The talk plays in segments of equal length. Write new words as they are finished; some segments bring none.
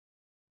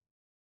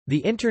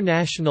The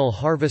International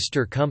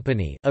Harvester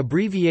Company,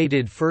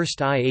 abbreviated first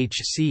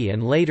IHC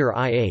and later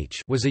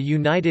IH, was a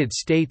United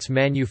States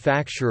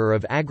manufacturer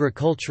of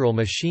agricultural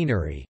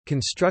machinery,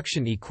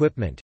 construction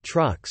equipment,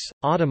 trucks,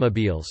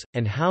 automobiles,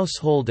 and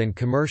household and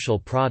commercial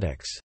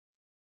products.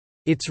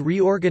 Its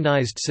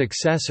reorganized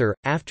successor,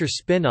 after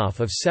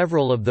spin-off of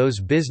several of those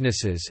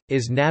businesses,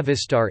 is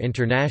Navistar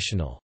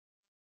International.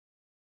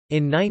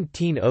 In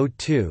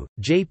 1902,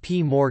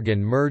 J.P. Morgan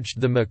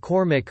merged the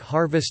McCormick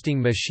Harvesting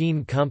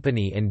Machine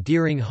Company and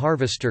Deering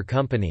Harvester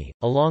Company,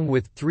 along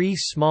with three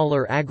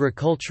smaller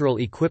agricultural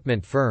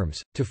equipment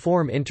firms, to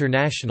form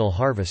International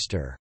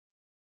Harvester.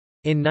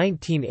 In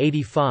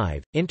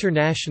 1985,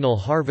 International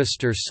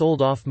Harvester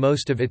sold off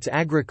most of its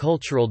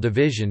agricultural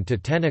division to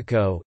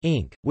Tenneco,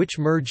 Inc., which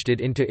merged it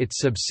into its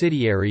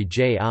subsidiary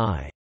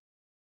J.I.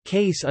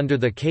 Case under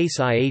the Case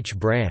IH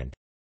brand.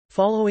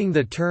 Following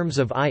the terms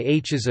of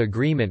IH's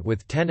agreement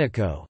with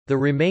Tenneco, the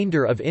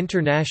remainder of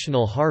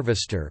International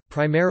Harvester,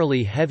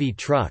 primarily heavy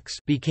trucks,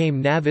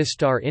 became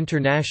Navistar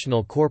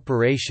International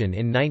Corporation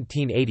in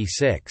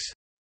 1986.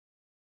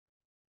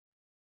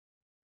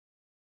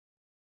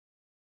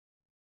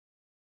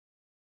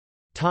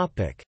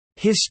 Topic: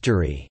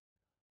 History.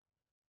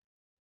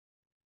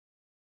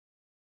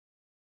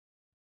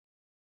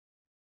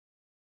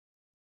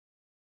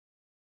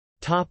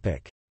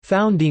 Topic: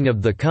 Founding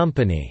of the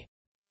company.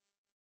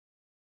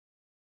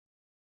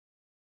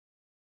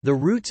 The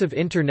roots of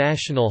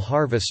International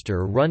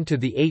Harvester run to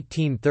the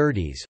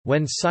 1830s,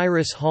 when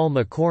Cyrus Hall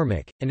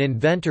McCormick, an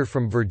inventor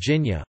from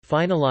Virginia,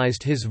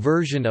 finalized his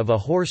version of a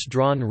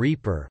horse-drawn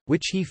reaper,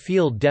 which he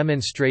field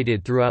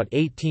demonstrated throughout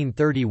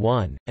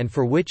 1831, and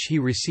for which he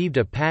received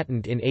a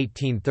patent in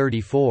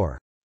 1834.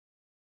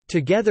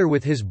 Together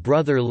with his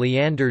brother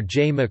Leander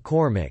J.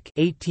 McCormick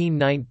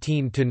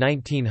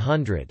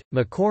 (1819–1900),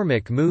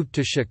 McCormick moved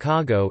to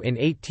Chicago in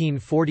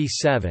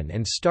 1847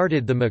 and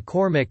started the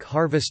McCormick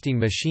Harvesting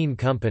Machine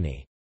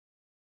Company.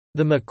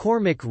 The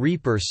McCormick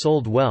Reaper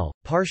sold well,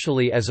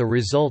 partially as a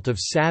result of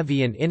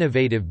savvy and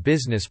innovative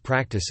business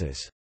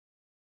practices.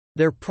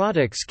 Their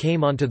products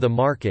came onto the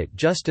market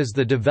just as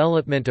the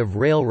development of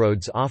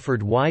railroads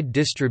offered wide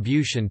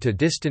distribution to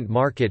distant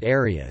market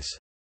areas.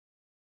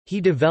 He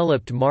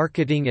developed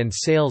marketing and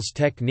sales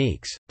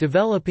techniques,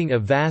 developing a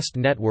vast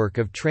network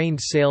of trained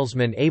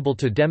salesmen able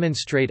to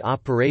demonstrate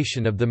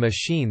operation of the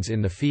machines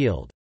in the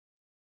field.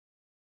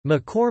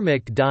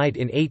 McCormick died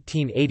in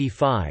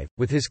 1885,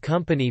 with his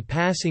company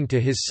passing to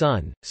his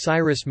son,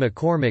 Cyrus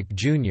McCormick,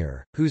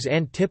 Jr., whose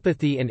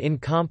antipathy and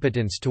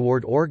incompetence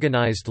toward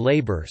organized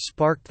labor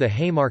sparked the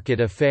Haymarket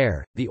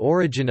Affair, the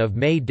origin of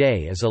May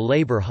Day as a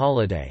labor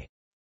holiday.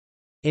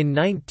 In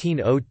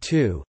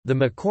 1902, the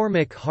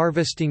McCormick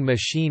Harvesting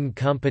Machine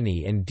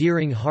Company and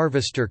Deering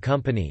Harvester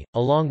Company,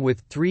 along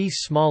with three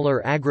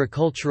smaller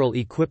agricultural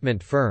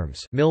equipment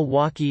firms,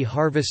 Milwaukee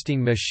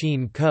Harvesting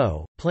Machine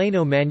Co.,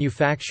 Plano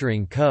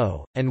Manufacturing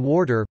Co., and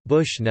Warder,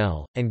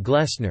 Bushnell, and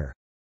Glessner,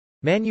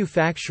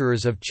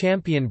 manufacturers of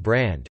Champion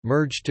brand,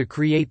 merged to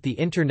create the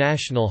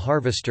International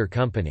Harvester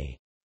Company.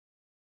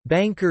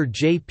 Banker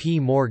J.P.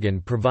 Morgan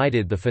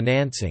provided the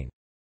financing.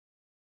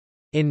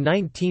 In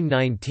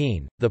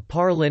 1919, the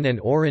Parlin and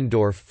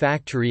Orendorff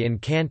factory in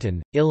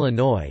Canton,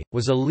 Illinois,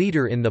 was a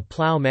leader in the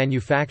plow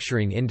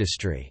manufacturing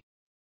industry.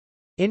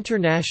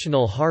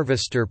 International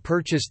Harvester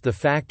purchased the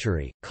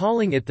factory,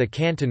 calling it the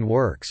Canton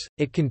Works.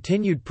 It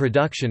continued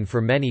production for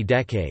many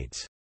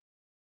decades.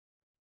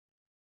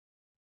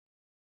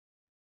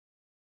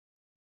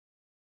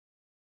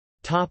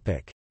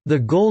 The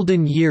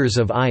golden years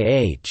of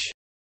IH.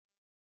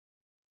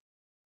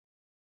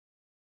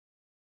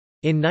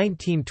 In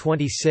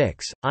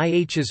 1926,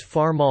 IH's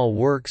Farmall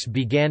Works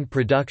began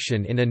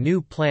production in a new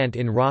plant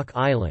in Rock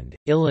Island,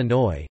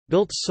 Illinois,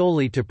 built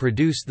solely to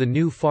produce the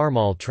new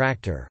Farmall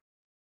tractor.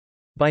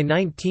 By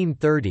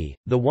 1930,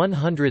 the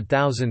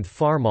 100,000th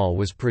Farmall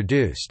was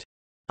produced.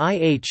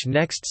 IH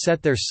next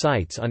set their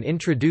sights on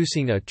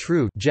introducing a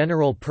true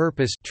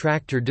general-purpose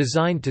tractor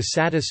designed to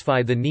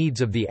satisfy the needs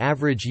of the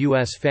average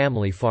U.S.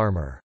 family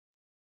farmer.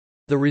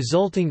 The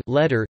resulting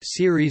letter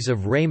series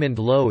of Raymond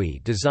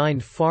Loewy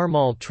designed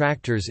Farmall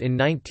tractors in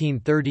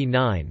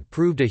 1939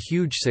 proved a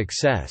huge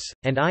success,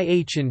 and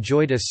IH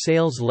enjoyed a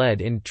sales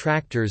lead in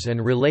tractors and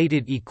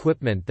related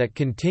equipment that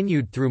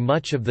continued through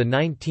much of the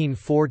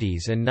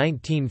 1940s and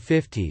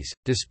 1950s.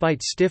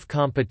 Despite stiff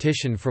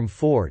competition from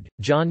Ford,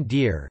 John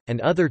Deere,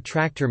 and other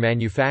tractor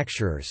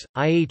manufacturers,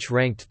 IH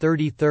ranked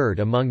 33rd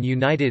among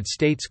United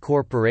States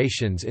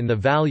corporations in the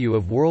value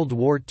of World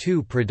War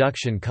II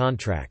production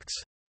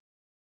contracts.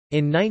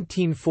 In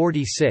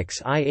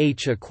 1946,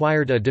 IH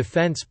acquired a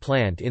defense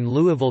plant in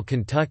Louisville,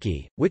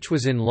 Kentucky, which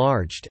was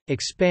enlarged,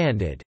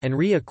 expanded, and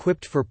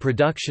re-equipped for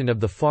production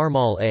of the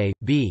Farmall A,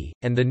 B,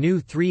 and the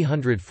new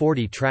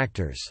 340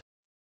 tractors.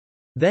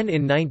 Then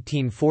in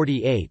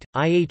 1948,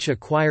 IH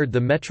acquired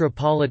the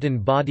Metropolitan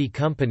Body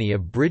Company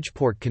of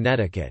Bridgeport,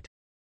 Connecticut.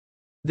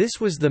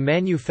 This was the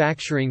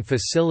manufacturing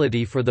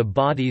facility for the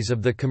bodies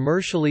of the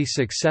commercially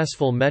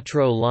successful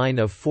Metro line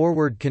of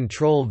forward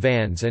control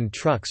vans and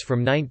trucks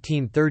from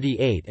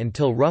 1938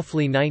 until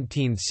roughly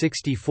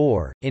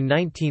 1964. In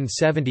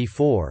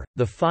 1974,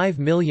 the 5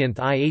 millionth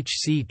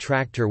IHC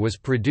tractor was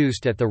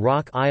produced at the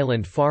Rock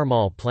Island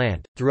Farmall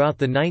plant. Throughout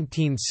the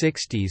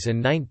 1960s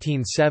and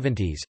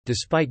 1970s,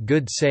 despite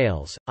good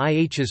sales,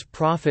 IH's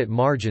profit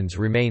margins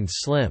remained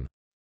slim.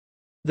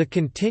 The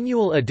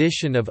continual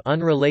addition of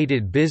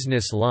unrelated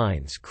business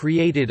lines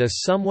created a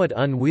somewhat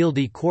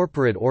unwieldy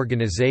corporate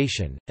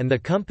organization, and the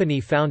company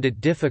found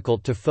it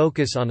difficult to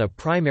focus on a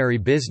primary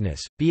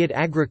business, be it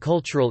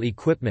agricultural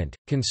equipment,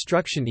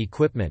 construction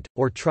equipment,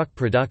 or truck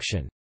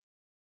production.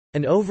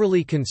 An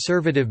overly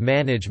conservative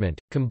management,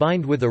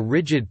 combined with a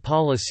rigid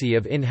policy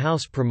of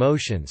in-house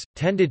promotions,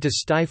 tended to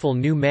stifle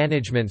new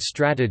management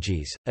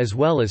strategies, as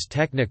well as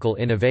technical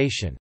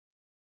innovation.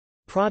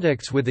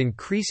 Products with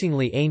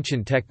increasingly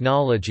ancient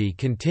technology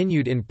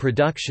continued in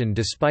production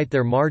despite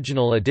their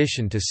marginal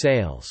addition to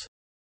sales.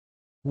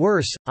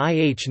 Worse,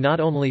 IH not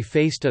only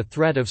faced a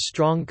threat of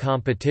strong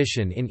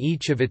competition in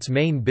each of its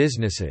main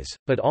businesses,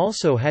 but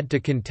also had to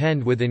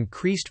contend with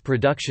increased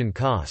production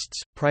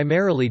costs,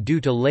 primarily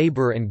due to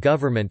labor and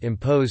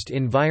government-imposed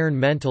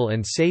environmental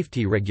and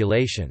safety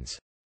regulations.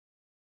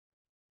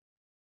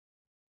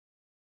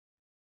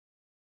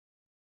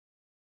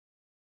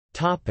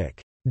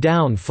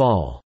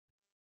 Downfall.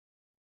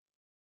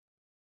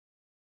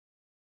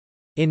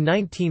 In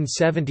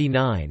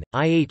 1979,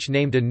 IH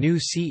named a new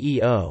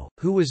CEO,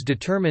 who was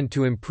determined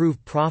to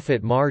improve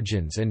profit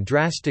margins and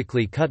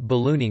drastically cut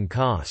ballooning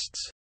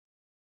costs.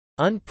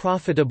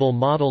 Unprofitable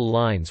model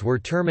lines were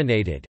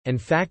terminated,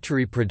 and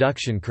factory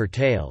production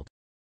curtailed.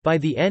 By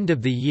the end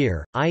of the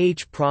year,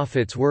 IH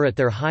profits were at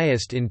their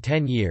highest in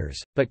 10 years,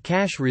 but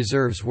cash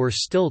reserves were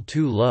still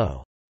too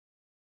low.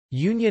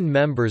 Union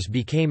members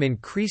became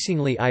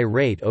increasingly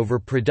irate over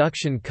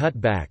production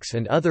cutbacks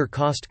and other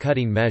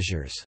cost-cutting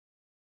measures.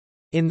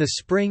 In the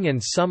spring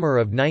and summer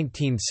of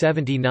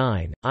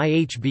 1979,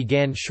 IH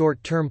began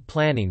short-term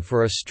planning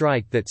for a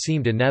strike that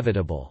seemed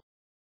inevitable.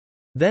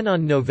 Then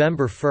on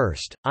November 1,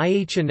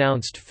 IH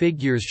announced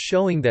figures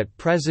showing that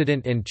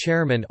President and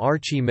Chairman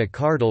Archie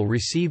McCardle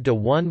received a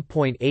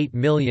 $1.8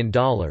 million in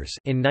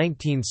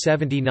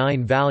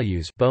 1979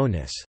 values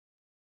bonus.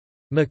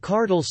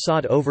 McCardle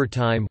sought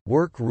overtime,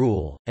 work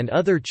rule, and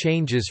other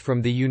changes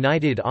from the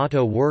United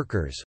Auto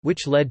Workers,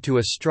 which led to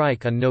a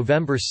strike on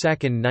November 2,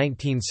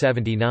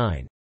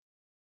 1979.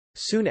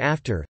 Soon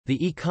after,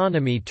 the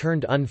economy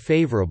turned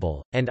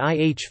unfavorable, and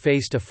IH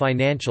faced a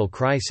financial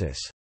crisis.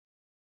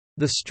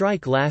 The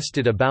strike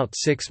lasted about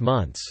 6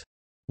 months.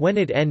 When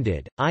it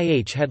ended,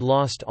 IH had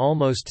lost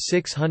almost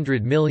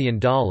 $600 million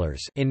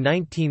in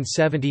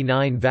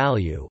 1979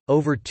 value,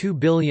 over $2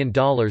 billion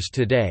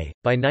today.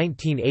 By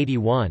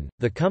 1981,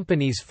 the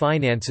company's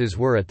finances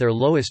were at their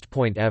lowest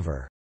point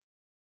ever.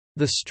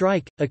 The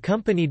strike,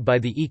 accompanied by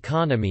the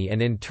economy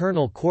and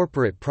internal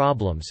corporate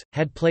problems,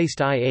 had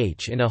placed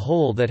IH in a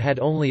hole that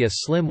had only a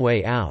slim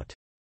way out.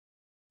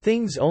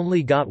 Things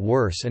only got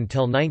worse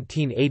until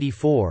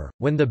 1984,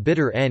 when the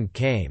bitter end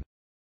came.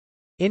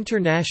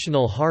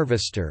 International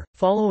Harvester,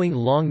 following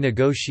long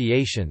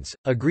negotiations,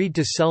 agreed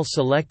to sell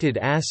selected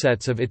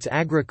assets of its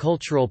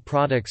agricultural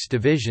products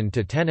division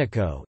to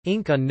Tenneco,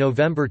 Inc. on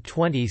November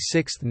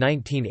 26,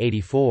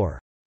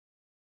 1984.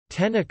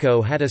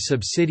 Tenneco had a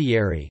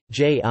subsidiary,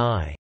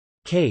 J.I.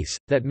 Case,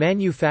 that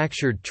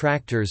manufactured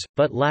tractors,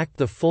 but lacked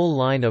the full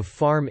line of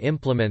farm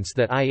implements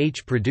that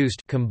IH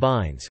produced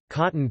combines,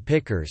 cotton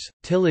pickers,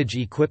 tillage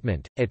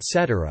equipment,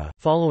 etc.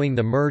 Following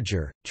the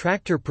merger,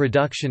 tractor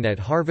production at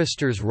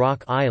Harvester's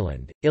Rock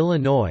Island,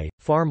 Illinois,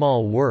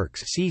 Farmall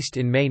Works ceased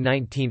in May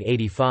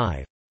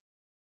 1985.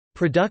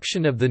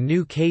 Production of the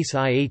new Case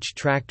IH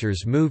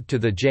tractors moved to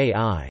the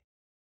J.I.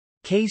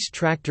 Case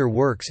Tractor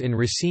Works in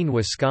Racine,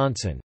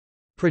 Wisconsin.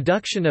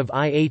 Production of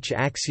IH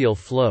axial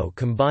flow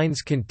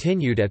combines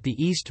continued at the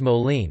East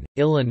Moline,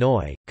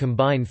 Illinois,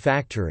 combine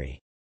factory.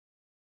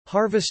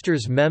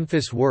 Harvester's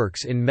Memphis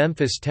Works in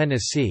Memphis,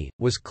 Tennessee,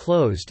 was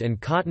closed and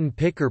cotton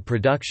picker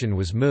production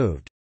was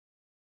moved.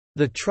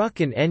 The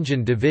truck and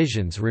engine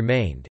divisions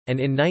remained, and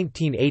in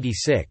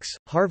 1986,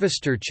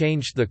 Harvester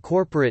changed the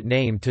corporate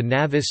name to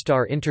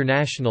Navistar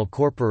International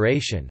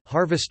Corporation.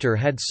 Harvester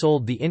had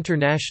sold the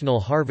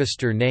International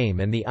Harvester name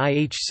and the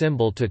IH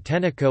symbol to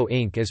Tenneco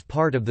Inc. as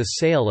part of the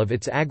sale of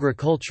its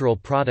agricultural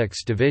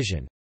products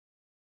division.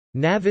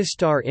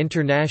 Navistar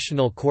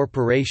International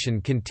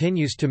Corporation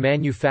continues to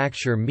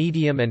manufacture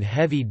medium and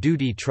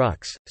heavy-duty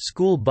trucks,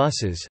 school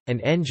buses,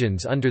 and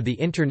engines under the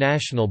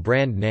International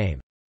brand name.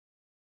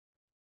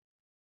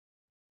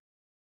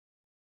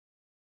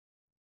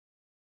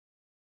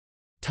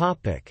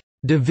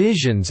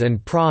 Divisions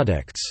and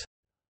products.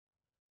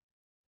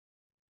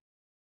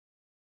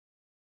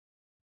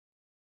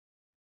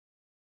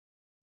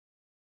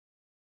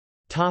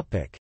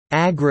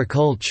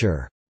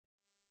 Agriculture.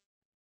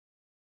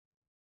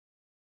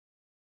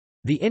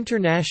 The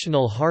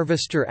International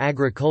Harvester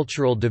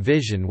Agricultural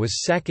Division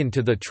was second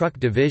to the Truck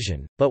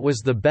Division, but was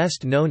the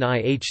best-known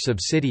IH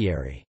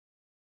subsidiary.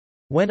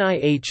 When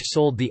IH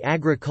sold the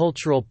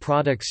Agricultural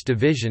Products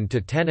Division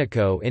to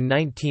Tenneco in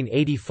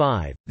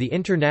 1985, the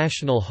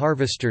International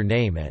Harvester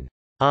name and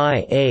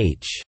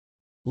IH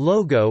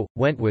logo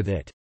went with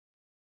it.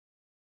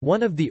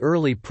 One of the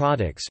early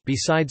products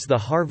besides the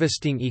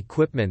harvesting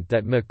equipment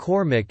that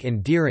McCormick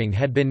and Deering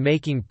had been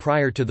making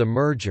prior to the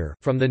merger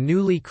from the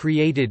newly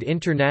created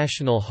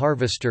International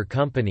Harvester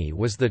Company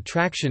was the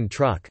traction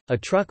truck, a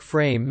truck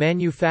frame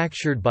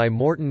manufactured by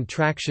Morton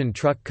Traction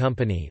Truck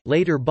Company,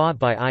 later bought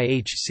by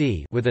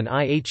IHC, with an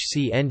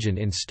IHC engine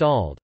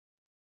installed.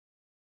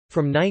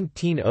 From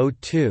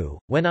 1902,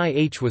 when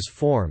IH was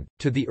formed,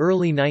 to the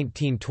early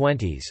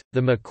 1920s,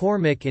 the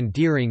McCormick and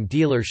Deering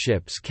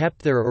dealerships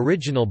kept their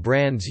original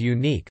brands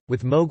unique,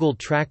 with Mogul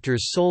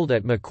tractors sold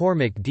at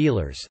McCormick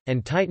dealers,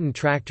 and Titan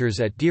tractors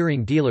at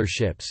Deering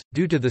dealerships,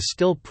 due to the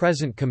still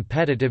present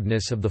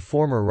competitiveness of the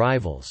former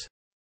rivals.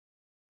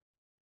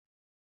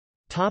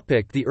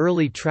 The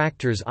early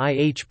tractors.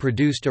 IH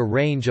produced a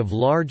range of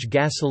large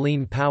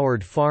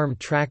gasoline-powered farm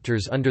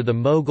tractors under the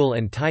Mogul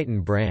and Titan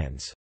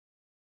brands.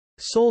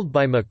 Sold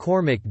by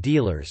McCormick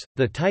dealers,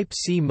 the Type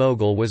C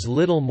Mogul was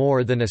little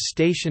more than a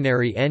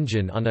stationary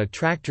engine on a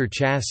tractor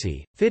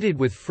chassis, fitted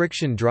with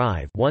friction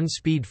drive, one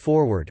speed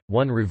forward,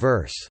 one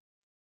reverse.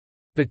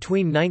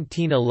 Between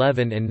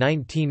 1911 and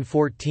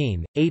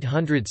 1914,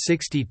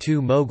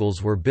 862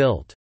 Moguls were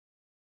built.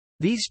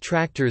 These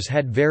tractors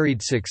had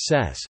varied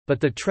success, but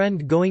the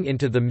trend going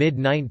into the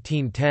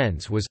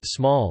mid-1910s was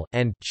small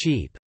and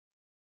cheap.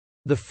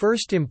 The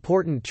first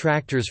important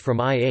tractors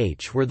from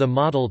IH were the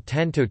Model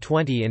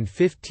 10-20 and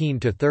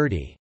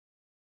 15-30.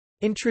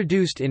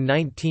 Introduced in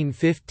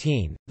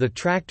 1915, the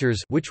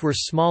tractors, which were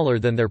smaller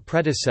than their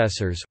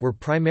predecessors, were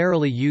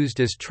primarily used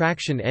as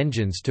traction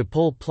engines to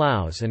pull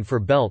plows and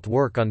for belt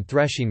work on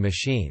threshing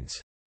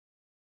machines.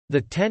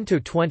 The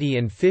 10-20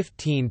 and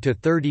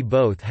 15-30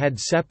 both had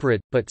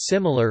separate, but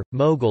similar,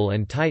 Mogul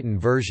and Titan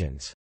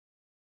versions.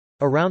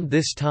 Around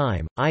this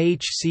time,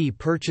 IHC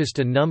purchased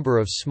a number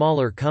of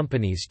smaller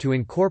companies to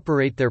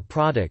incorporate their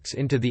products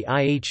into the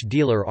IH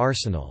dealer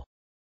arsenal.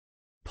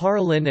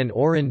 Parlin and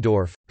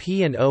Orendorff,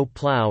 P&O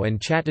Plow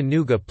and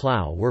Chattanooga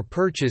Plow were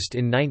purchased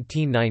in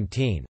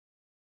 1919.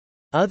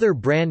 Other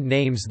brand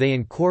names they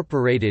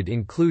incorporated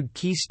include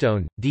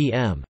Keystone,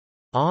 DM.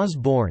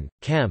 Osborne,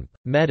 Kemp,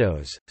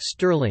 Meadows,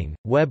 Sterling,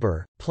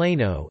 Weber,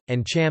 Plano,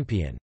 and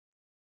Champion.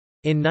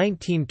 In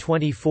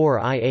 1924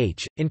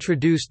 IH,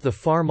 introduced the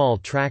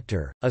Farmall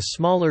tractor, a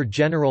smaller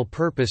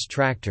general-purpose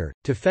tractor,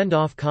 to fend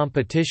off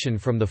competition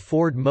from the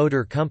Ford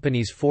Motor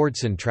Company's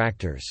Fordson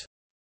tractors.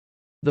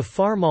 The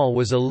Farmall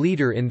was a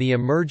leader in the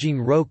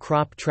emerging row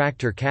crop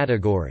tractor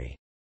category.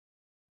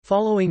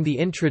 Following the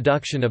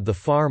introduction of the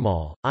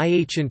Farmall,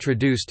 IH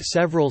introduced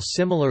several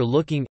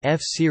similar-looking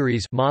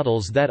F-Series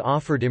models that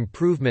offered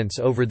improvements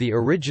over the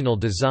original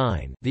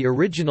design. The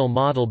original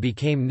model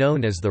became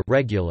known as the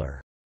regular.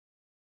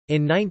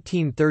 In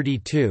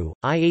 1932,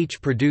 IH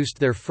produced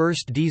their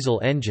first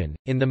diesel engine,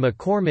 in the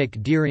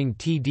McCormick Deering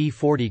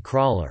TD40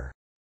 crawler.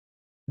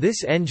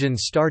 This engine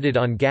started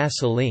on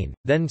gasoline,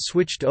 then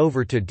switched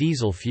over to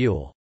diesel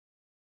fuel.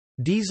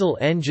 Diesel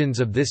engines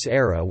of this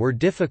era were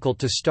difficult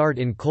to start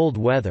in cold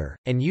weather,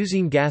 and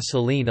using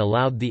gasoline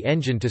allowed the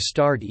engine to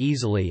start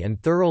easily and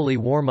thoroughly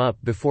warm up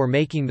before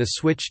making the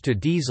switch to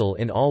diesel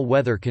in all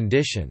weather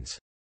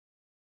conditions.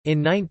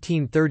 In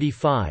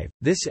 1935,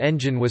 this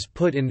engine was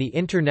put in the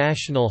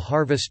International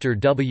Harvester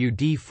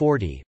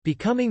WD-40,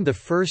 becoming the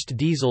first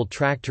diesel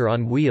tractor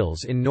on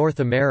wheels in North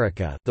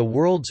America. The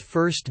world's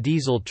first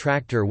diesel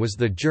tractor was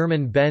the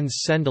German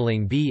Benz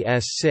Sendeling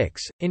BS6,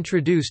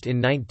 introduced in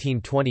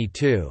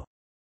 1922.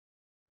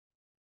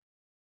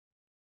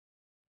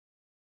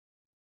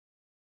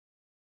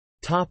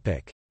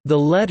 Topic: The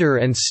Letter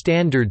and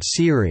Standard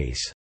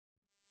series.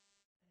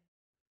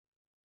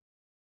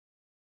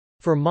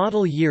 For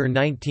model year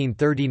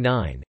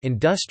 1939,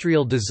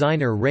 industrial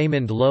designer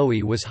Raymond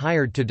Loewy was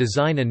hired to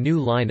design a new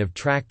line of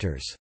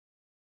tractors.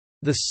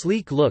 The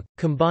sleek look,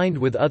 combined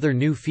with other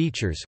new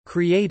features,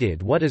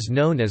 created what is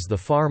known as the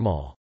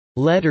Farmall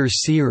letter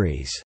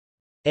series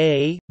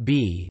A,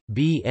 B,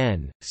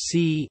 BN,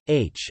 C,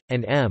 H,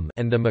 and M,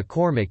 and the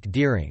McCormick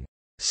Deering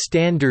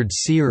standard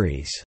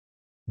series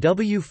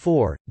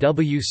W4,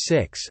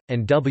 W6,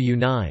 and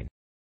W9.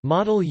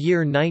 Model year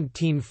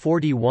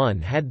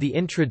 1941 had the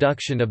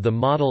introduction of the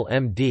Model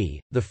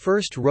MD, the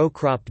first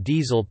row-crop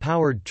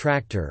diesel-powered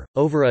tractor.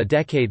 Over a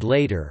decade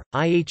later,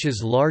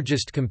 IH's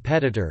largest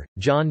competitor,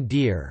 John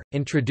Deere,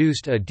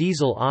 introduced a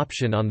diesel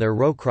option on their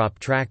row-crop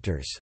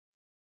tractors.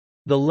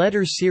 The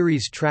letter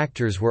series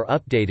tractors were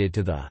updated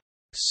to the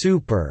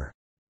Super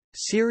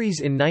series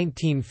in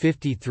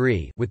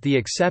 1953, with the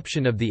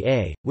exception of the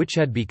A, which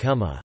had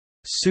become a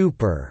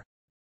Super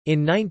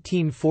in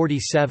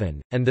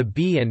 1947, and the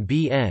B and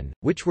BN,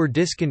 which were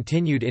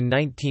discontinued in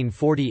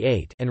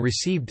 1948 and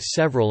received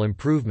several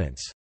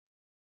improvements.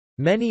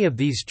 Many of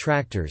these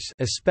tractors,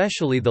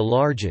 especially the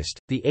largest,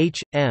 the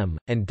H, M,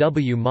 and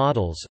W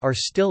models, are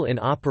still in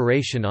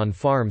operation on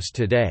farms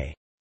today.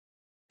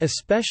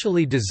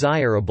 Especially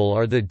desirable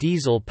are the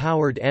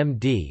diesel-powered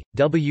MD,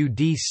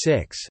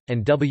 WD6,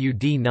 and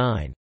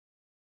WD9.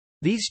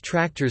 These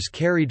tractors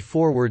carried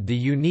forward the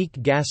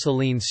unique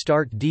gasoline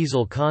start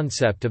diesel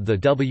concept of the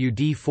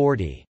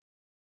WD-40.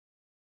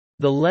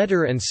 The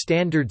letter and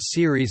standard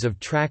series of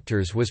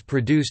tractors was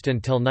produced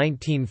until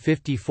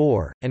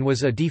 1954, and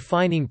was a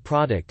defining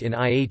product in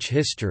IH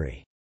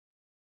history.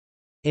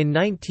 In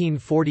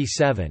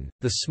 1947,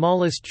 the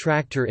smallest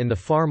tractor in the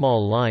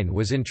Farmall line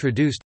was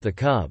introduced, the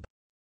Cub.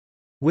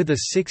 With a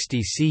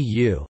 60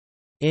 cu.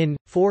 In,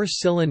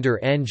 4-cylinder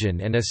engine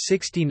and a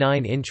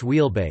 69-inch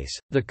wheelbase,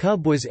 the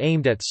Cub was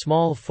aimed at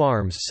small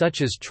farms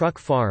such as truck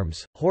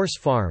farms, horse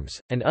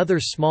farms, and other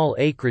small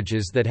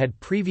acreages that had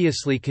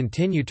previously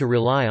continued to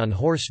rely on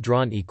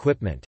horse-drawn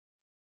equipment.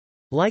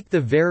 Like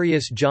the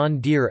various John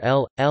Deere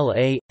L,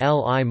 LA,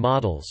 LI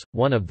models,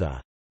 one of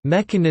the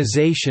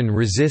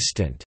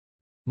mechanization-resistant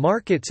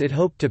markets it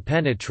hoped to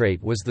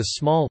penetrate was the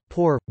small,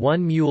 poor,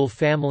 one-mule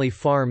family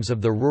farms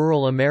of the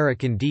rural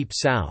American Deep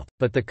South,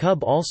 but the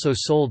Cub also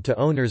sold to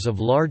owners of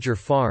larger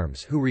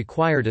farms who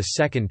required a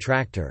second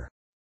tractor.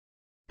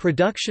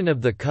 Production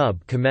of the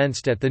Cub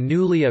commenced at the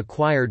newly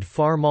acquired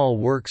Farmall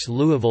Works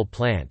Louisville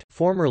plant,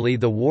 formerly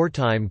the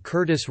wartime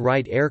Curtiss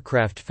Wright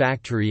Aircraft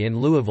Factory in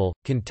Louisville,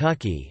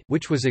 Kentucky,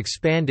 which was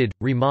expanded,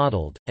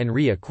 remodeled, and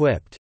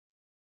re-equipped.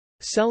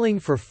 Selling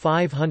for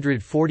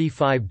 $545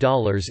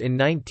 in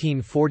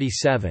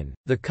 1947,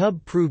 the Cub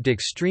proved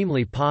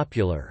extremely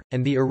popular,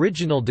 and the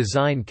original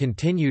design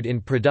continued in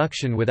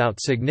production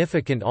without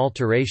significant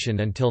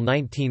alteration until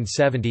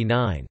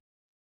 1979.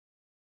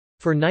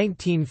 For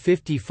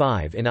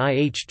 1955 in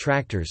IH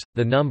tractors,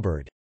 the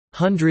numbered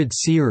 100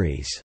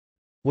 series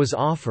was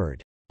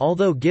offered.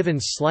 Although given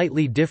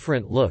slightly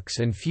different looks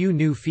and few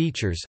new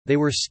features, they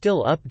were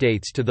still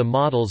updates to the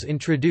models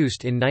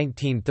introduced in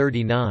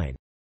 1939.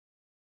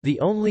 The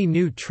only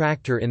new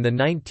tractor in the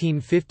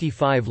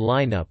 1955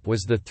 lineup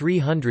was the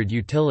 300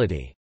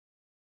 utility.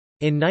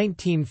 In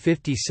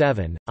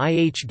 1957,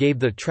 IH gave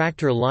the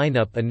tractor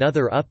lineup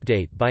another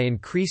update by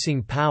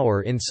increasing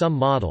power in some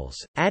models,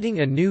 adding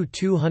a new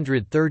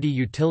 230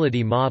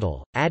 utility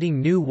model,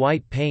 adding new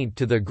white paint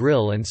to the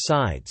grille and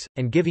sides,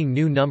 and giving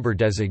new number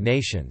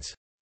designations.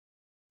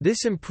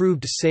 This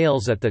improved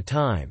sales at the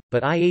time,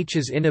 but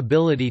IH's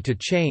inability to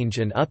change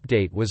and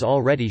update was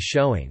already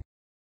showing.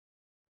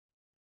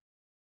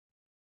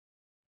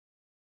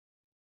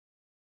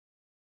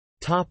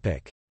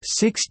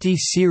 60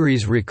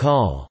 series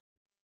recall.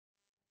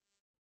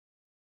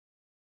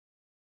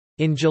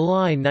 In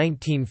July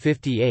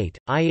 1958,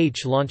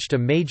 IH launched a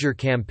major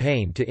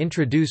campaign to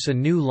introduce a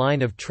new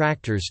line of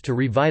tractors to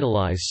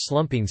revitalize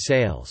slumping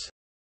sales.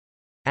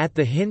 At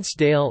the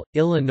Hinsdale,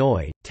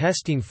 Illinois,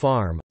 testing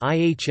farm,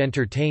 IH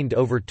entertained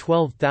over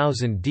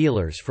 12,000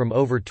 dealers from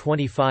over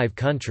 25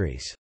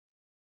 countries.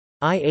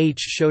 IH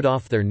showed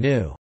off their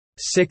new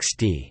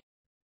 60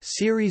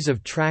 series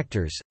of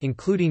tractors,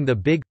 including the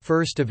big,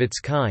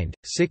 first-of-its-kind,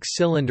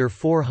 6-cylinder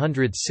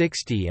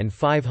 460 and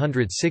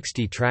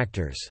 560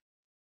 tractors.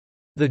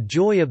 The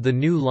joy of the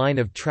new line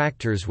of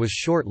tractors was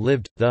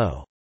short-lived,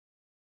 though.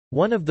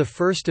 One of the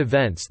first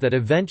events that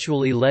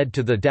eventually led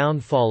to the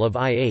downfall of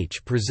IH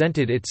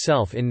presented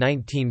itself in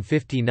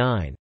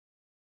 1959.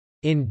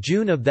 In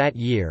June of that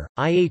year,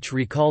 IH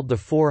recalled the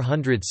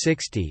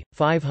 460,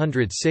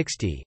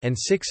 560, and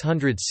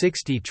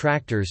 660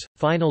 tractors.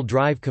 Final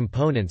drive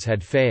components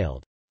had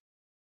failed.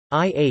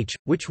 IH,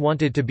 which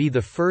wanted to be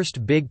the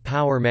first big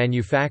power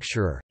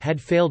manufacturer, had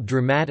failed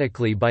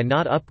dramatically by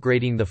not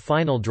upgrading the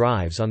final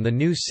drives on the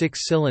new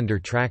 6-cylinder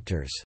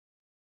tractors.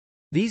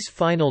 These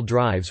final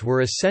drives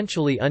were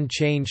essentially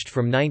unchanged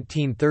from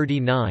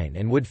 1939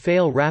 and would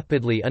fail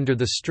rapidly under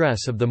the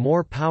stress of the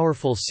more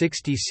powerful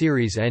 60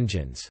 series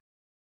engines.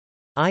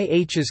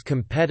 IH's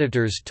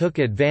competitors took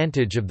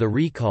advantage of the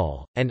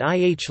recall, and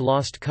IH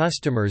lost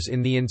customers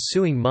in the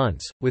ensuing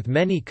months, with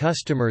many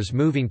customers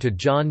moving to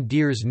John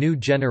Deere's new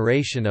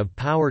generation of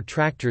power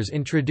tractors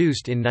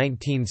introduced in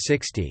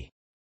 1960.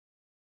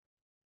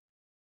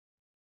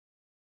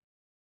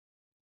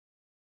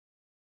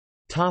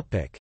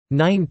 Topic: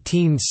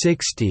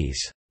 1960s.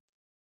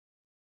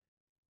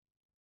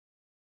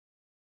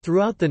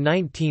 Throughout the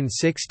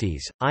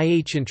 1960s,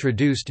 IH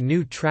introduced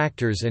new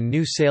tractors and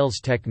new sales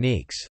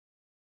techniques.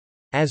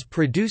 As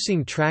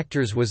producing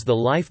tractors was the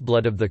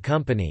lifeblood of the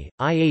company,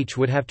 IH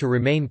would have to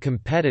remain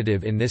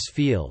competitive in this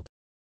field.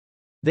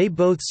 They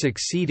both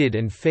succeeded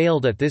and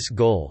failed at this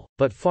goal,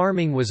 but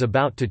farming was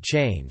about to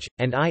change,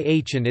 and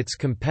IH and its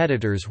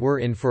competitors were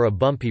in for a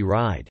bumpy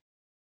ride.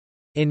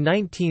 In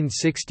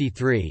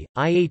 1963,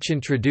 IH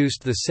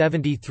introduced the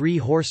 73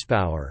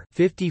 horsepower,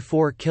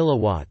 54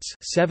 kilowatts,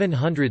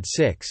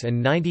 706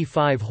 and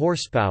 95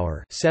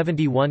 horsepower,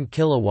 71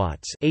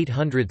 kilowatts,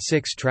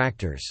 806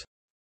 tractors.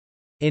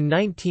 In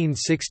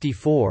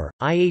 1964,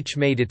 IH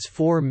made its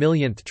 4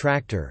 millionth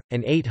tractor,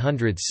 an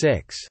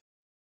 806.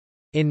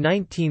 In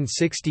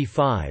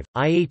 1965,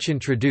 IH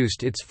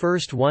introduced its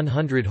first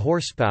 100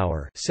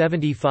 horsepower,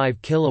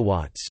 75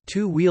 kilowatts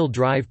two-wheel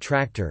drive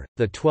tractor,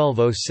 the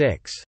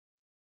 1206.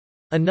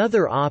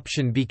 Another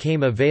option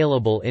became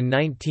available in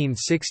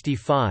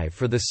 1965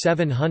 for the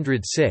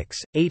 706,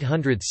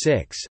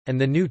 806, and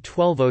the new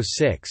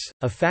 1206,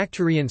 a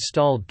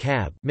factory-installed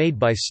cab made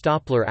by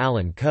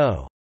Stoppler-Allen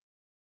Co.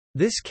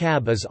 This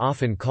cab is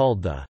often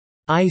called the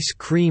ice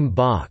cream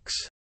box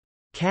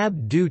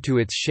cab due to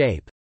its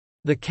shape.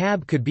 The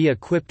cab could be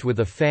equipped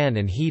with a fan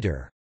and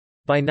heater.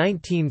 By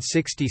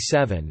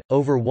 1967,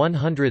 over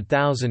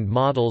 100,000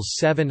 models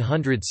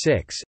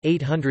 706,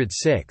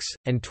 806,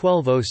 and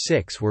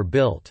 1206 were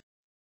built.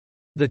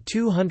 The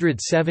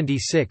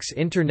 276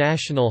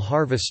 International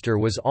Harvester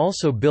was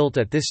also built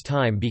at this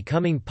time,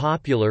 becoming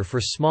popular for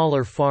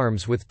smaller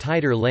farms with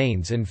tighter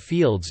lanes and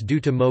fields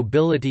due to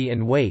mobility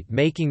and weight,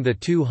 making the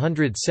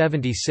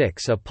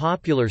 276 a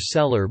popular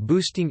seller,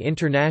 boosting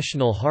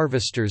International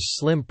Harvester's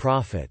slim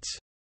profits.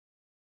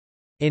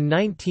 In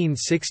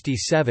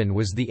 1967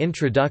 was the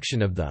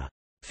introduction of the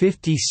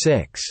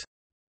 56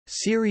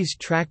 series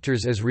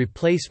tractors as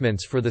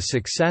replacements for the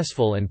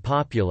successful and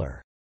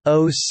popular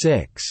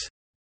 06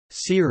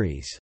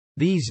 series.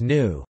 These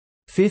new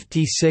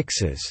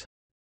 56s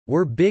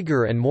were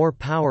bigger and more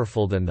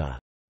powerful than the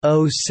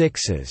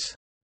 06s.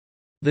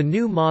 The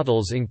new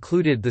models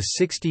included the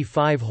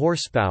 65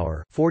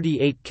 horsepower,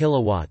 48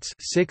 kilowatts,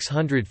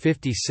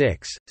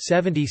 656,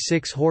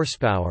 76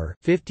 horsepower,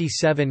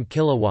 57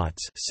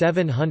 kilowatts,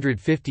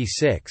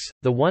 756,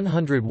 the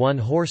 101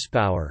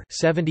 horsepower,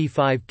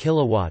 75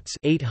 kilowatts,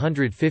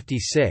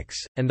 856,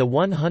 and the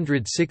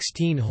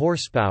 116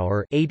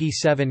 horsepower,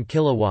 87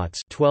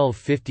 kilowatts,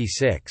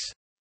 1256.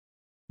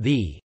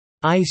 The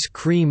ice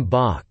cream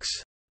box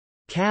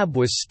cab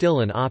was still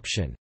an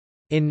option.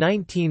 In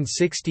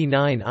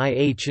 1969,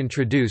 IH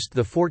introduced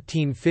the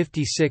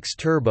 1456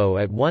 turbo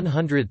at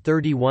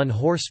 131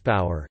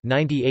 horsepower,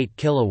 98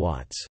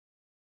 kilowatts.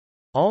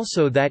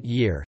 Also that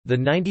year, the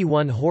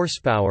 91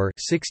 horsepower,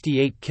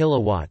 68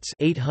 kilowatts,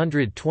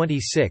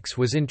 826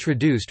 was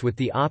introduced with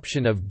the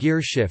option of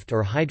gearshift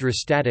or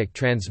hydrostatic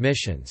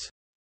transmissions.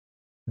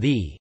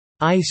 The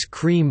ice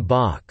cream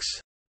box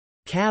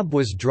cab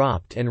was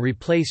dropped and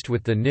replaced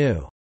with the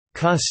new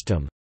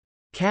custom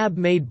cab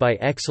made by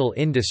Excel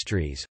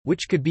Industries,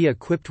 which could be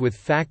equipped with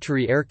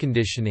factory air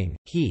conditioning,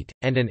 heat,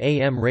 and an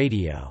AM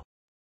radio.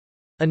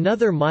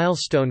 Another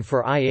milestone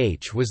for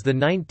IH was the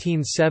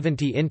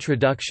 1970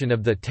 introduction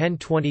of the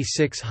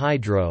 1026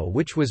 Hydro,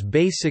 which was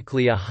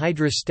basically a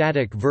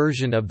hydrostatic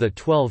version of the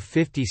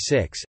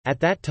 1256, at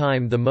that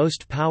time the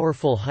most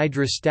powerful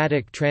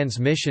hydrostatic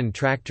transmission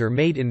tractor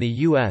made in the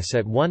U.S.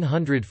 at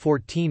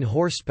 114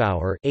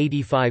 horsepower,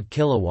 85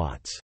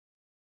 kilowatts.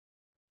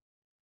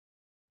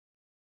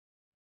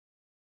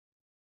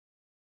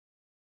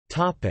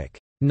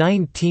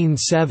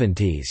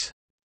 1970s.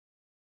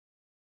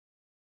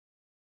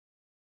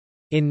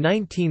 In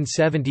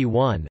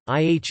 1971,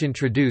 IH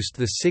introduced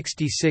the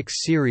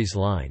 66 series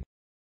line.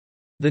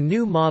 The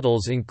new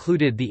models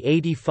included the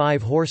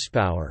 85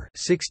 horsepower,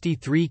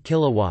 63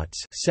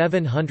 kilowatts,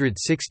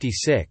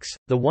 766,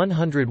 the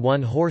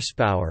 101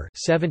 horsepower,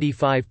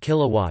 75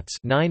 kilowatts,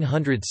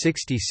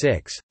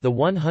 966, the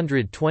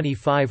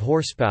 125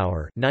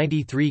 horsepower,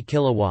 93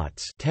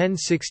 kilowatts,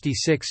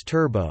 1066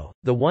 turbo,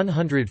 the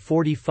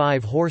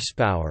 145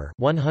 horsepower,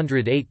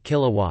 108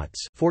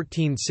 kilowatts,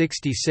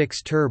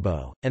 1466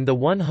 turbo, and the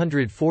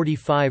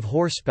 145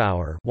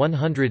 horsepower,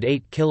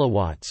 108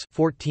 kilowatts,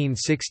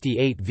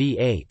 1468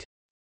 V8.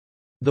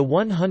 The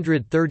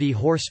 130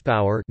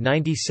 horsepower,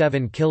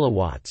 97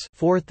 kilowatts,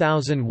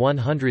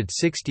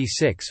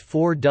 4166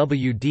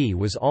 4WD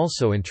was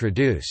also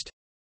introduced.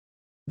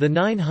 The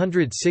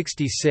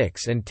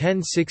 966 and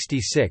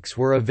 1066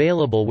 were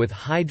available with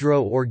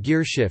hydro or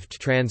gearshift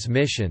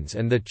transmissions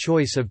and the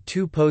choice of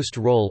two-post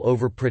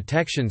roll-over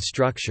protection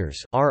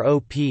structures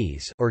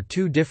 (ROPs) or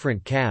two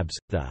different cabs,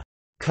 the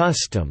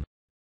custom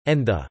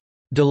and the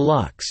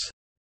deluxe.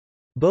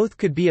 Both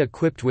could be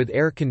equipped with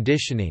air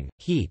conditioning,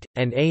 heat,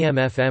 and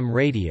AM/FM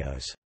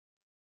radios.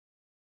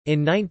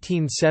 In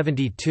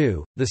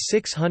 1972, the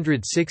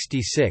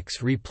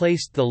 666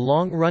 replaced the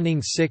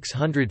long-running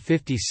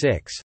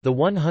 656, the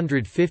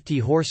 150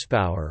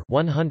 horsepower,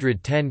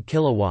 110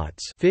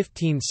 kilowatts,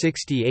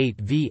 1568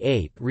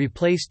 V8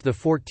 replaced the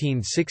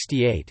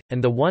 1468,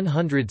 and the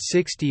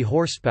 160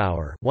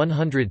 horsepower,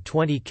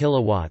 120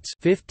 kilowatts,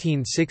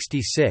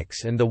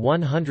 1566 and the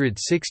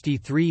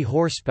 163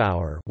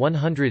 horsepower,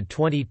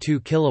 122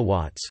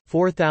 kilowatts,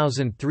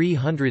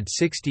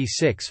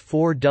 4366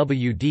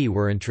 4WD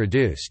were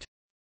introduced.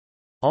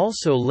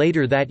 Also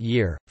later that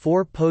year,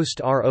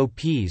 4-post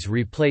ROPs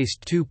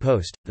replaced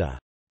 2-post. The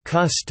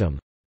custom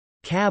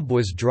cab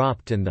was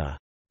dropped and the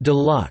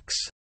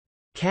deluxe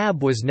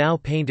cab was now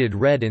painted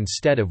red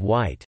instead of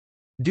white.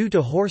 Due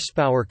to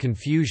horsepower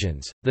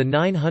confusions, the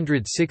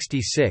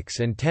 966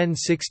 and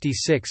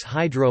 1066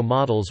 Hydro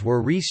models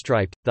were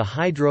restriped, the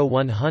Hydro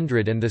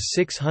 100 and the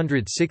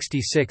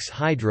 666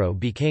 Hydro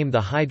became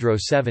the Hydro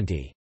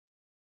 70.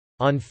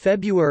 On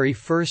February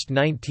 1,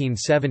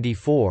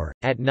 1974,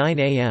 at 9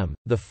 a.m.,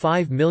 the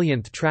 5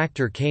 millionth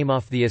tractor came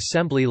off the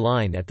assembly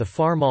line at the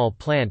Farmall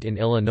plant in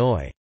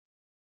Illinois.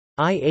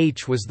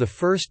 IH was the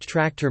first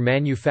tractor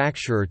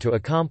manufacturer to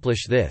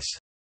accomplish this.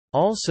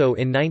 Also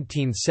in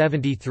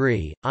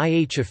 1973,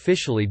 IH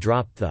officially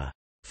dropped the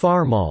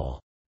Farmall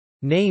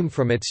name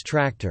from its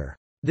tractor.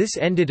 This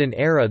ended an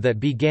era that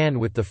began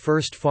with the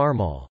first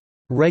Farmall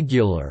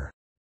regular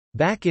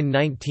back in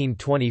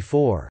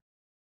 1924.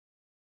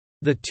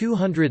 The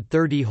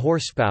 230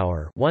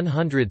 horsepower,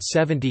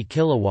 170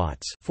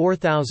 kilowatts,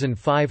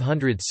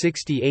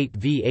 4568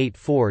 V8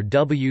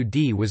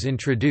 4WD was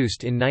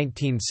introduced in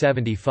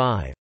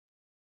 1975.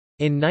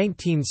 In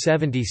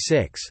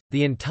 1976,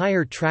 the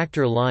entire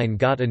tractor line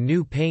got a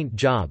new paint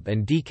job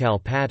and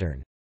decal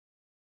pattern.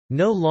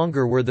 No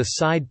longer were the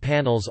side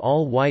panels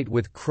all white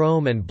with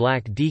chrome and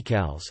black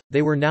decals,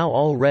 they were now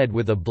all red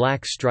with a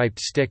black striped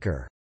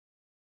sticker.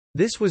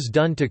 This was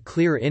done to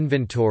clear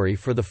inventory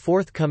for the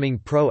forthcoming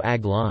Pro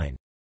Ag line.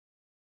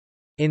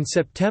 In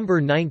September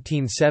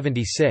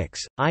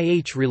 1976,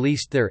 IH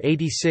released their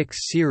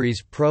 86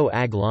 series Pro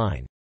Ag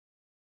line.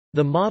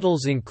 The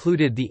models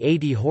included the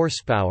 80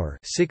 horsepower,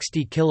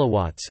 60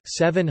 kilowatts,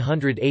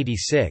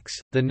 786,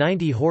 the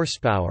 90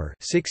 horsepower,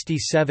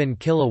 67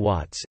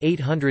 kilowatts,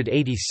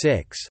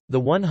 886, the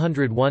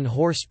 101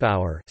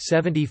 horsepower,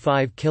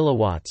 75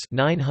 kilowatts,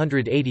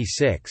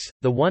 986,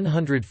 the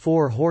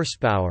 104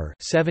 horsepower,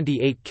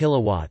 78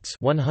 kilowatts,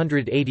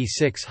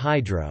 186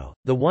 hydro,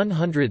 the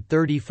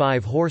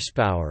 135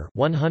 horsepower,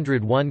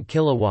 101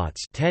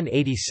 kilowatts,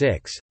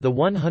 1086, the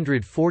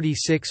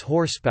 146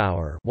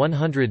 horsepower,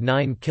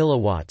 109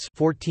 kilowatts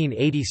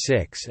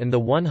 1486 and the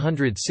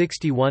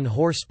 161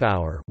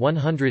 horsepower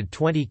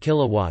 120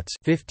 kilowatts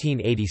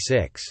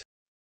 1586.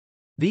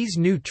 These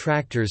new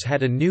tractors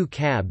had a new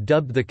cab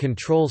dubbed the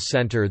Control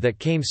Center that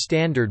came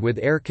standard with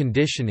air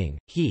conditioning,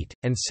 heat,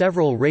 and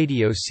several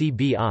radio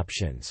CB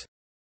options.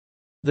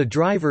 The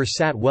driver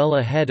sat well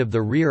ahead of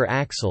the rear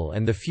axle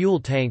and the fuel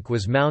tank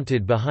was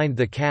mounted behind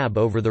the cab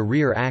over the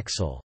rear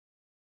axle.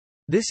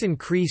 This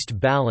increased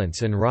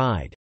balance and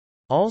ride.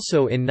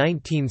 Also in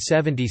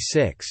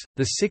 1976,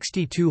 the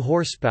 62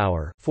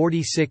 horsepower,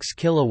 46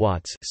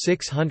 kilowatts,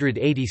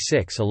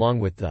 686 along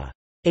with the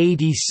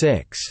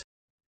 86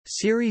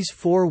 series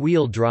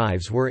four-wheel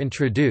drives were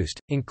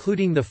introduced,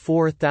 including the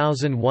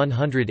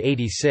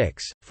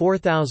 4186,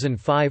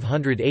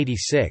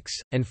 4586,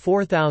 and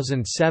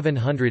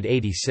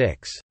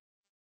 4786.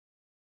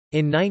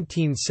 In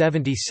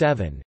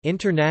 1977,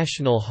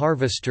 International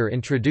Harvester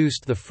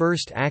introduced the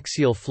first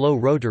axial flow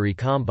rotary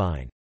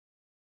combine.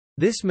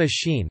 This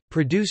machine,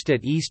 produced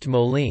at East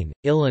Moline,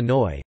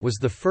 Illinois, was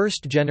the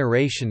first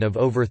generation of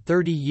over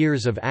 30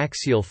 years of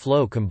axial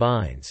flow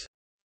combines.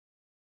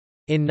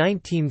 In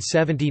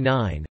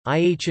 1979,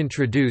 IH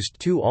introduced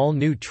two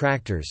all-new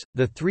tractors,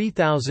 the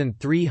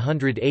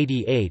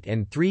 3388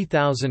 and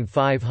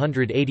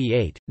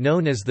 3588,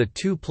 known as the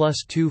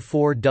 2+2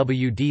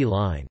 4WD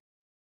line.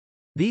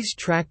 These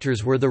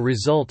tractors were the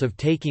result of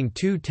taking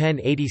two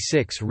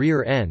 1086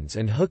 rear ends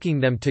and hooking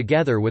them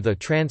together with a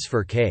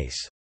transfer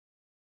case.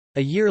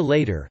 A year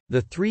later,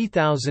 the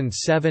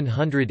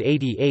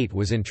 3788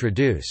 was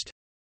introduced.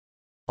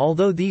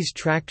 Although these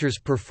tractors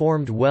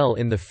performed well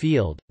in the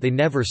field, they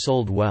never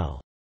sold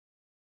well.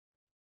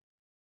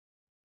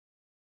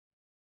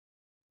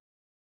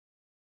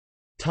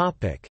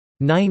 Topic: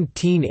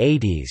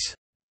 1980s.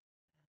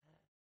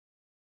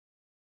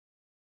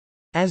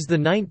 As the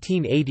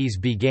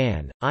 1980s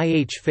began,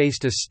 IH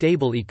faced a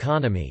stable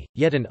economy,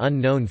 yet an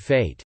unknown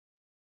fate.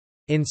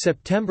 In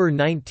September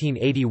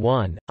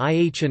 1981,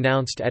 IH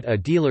announced at a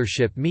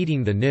dealership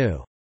meeting the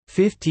new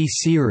 50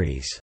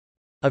 series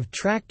of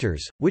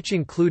tractors, which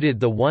included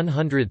the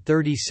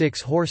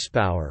 136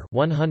 horsepower,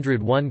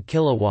 101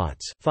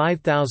 kilowatts,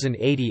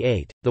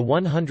 5088, the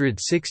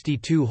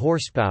 162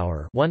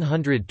 horsepower,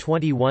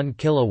 121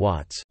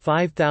 kilowatts,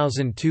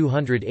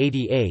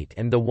 5288,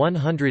 and the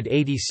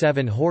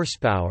 187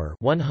 horsepower,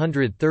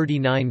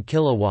 139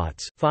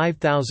 kilowatts,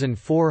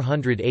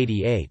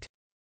 5488.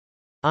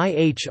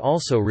 IH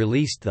also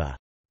released the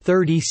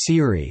 30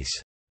 series,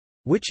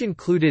 which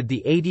included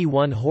the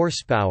 81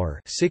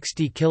 horsepower,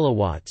 60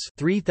 kilowatts,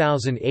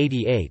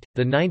 3088,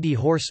 the 90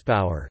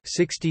 horsepower,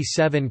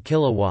 67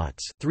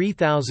 kilowatts,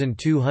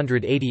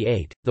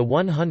 3288, the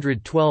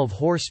 112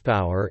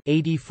 horsepower,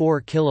 84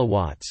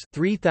 kilowatts,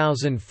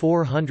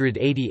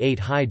 3488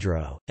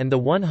 hydro, and the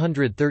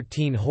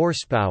 113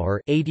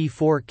 horsepower,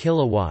 84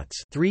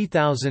 kilowatts,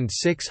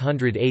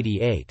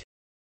 3688.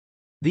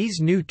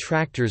 These new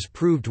tractors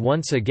proved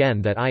once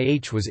again that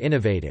IH was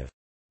innovative.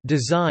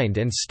 Designed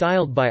and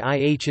styled by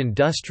IH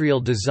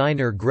industrial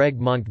designer Greg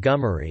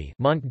Montgomery,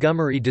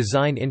 Montgomery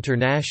Design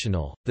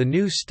International, the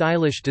new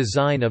stylish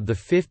design of the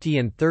 50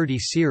 and 30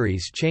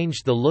 series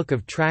changed the look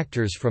of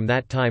tractors from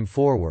that time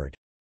forward.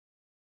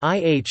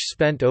 IH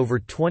spent over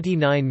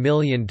 $29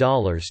 million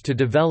to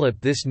develop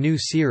this new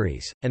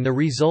series, and the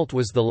result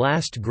was the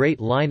last great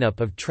lineup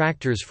of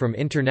tractors from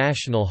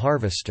International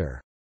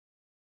Harvester.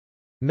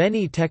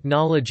 Many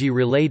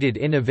technology-related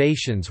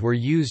innovations were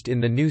used in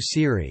the new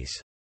series.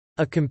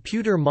 A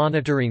computer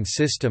monitoring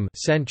system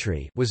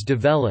Sentry was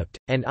developed,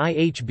 and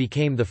IH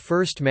became the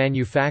first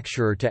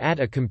manufacturer to add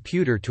a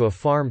computer to a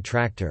farm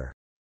tractor.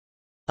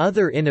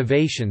 Other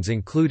innovations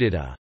included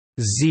a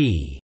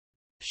Z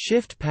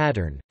shift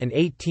pattern, an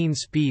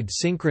 18-speed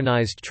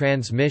synchronized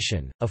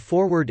transmission, a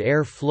forward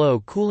air flow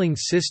cooling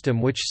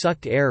system which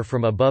sucked air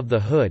from above the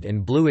hood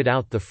and blew it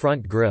out the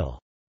front grille,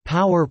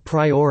 power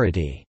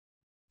priority,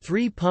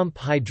 3-pump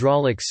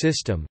hydraulic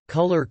system,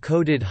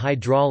 color-coded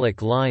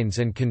hydraulic lines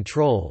and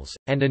controls,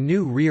 and a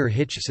new rear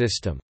hitch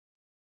system.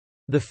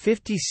 The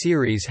 50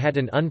 series had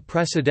an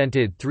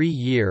unprecedented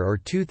 3-year or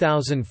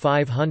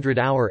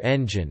 2,500-hour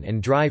engine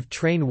and drive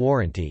train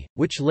warranty,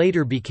 which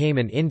later became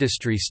an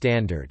industry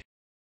standard.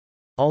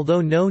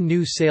 Although no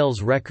new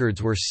sales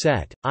records were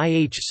set,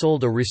 IH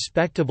sold a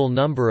respectable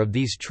number of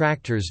these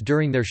tractors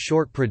during their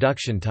short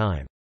production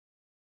time.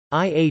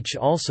 IH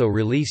also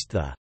released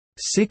the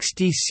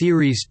 60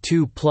 Series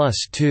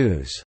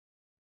 2+2s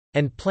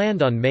and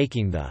planned on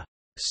making the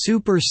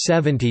Super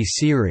 70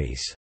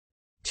 Series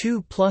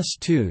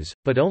 2+2s,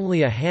 but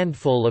only a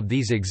handful of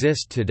these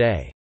exist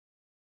today.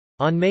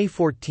 On May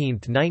 14,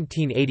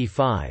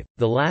 1985,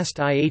 the last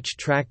IH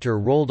tractor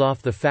rolled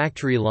off the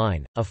factory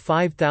line, a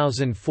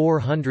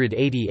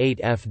 5,488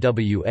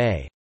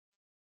 FWA.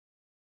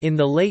 In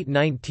the late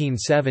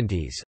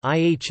 1970s,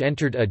 IH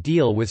entered a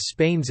deal with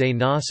Spain's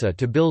ANASA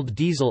to build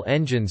diesel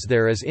engines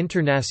there as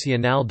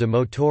Internacional de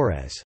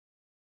Motores.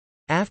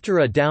 After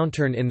a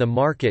downturn in the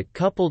market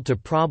coupled to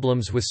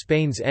problems with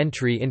Spain's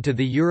entry into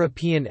the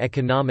European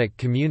Economic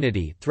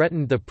Community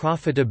threatened the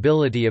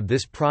profitability of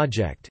this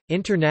project,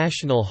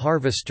 International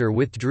Harvester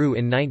withdrew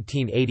in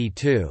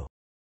 1982.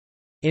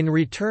 In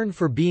return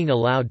for being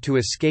allowed to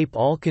escape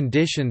all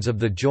conditions of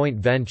the joint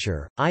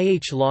venture,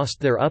 IH lost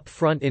their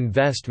upfront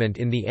investment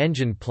in the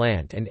engine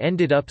plant and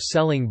ended up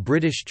selling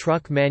British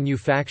truck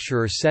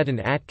manufacturer Seddon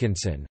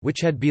Atkinson,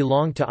 which had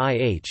belonged to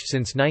IH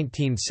since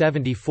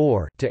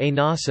 1974, to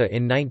ANASA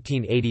in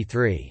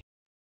 1983.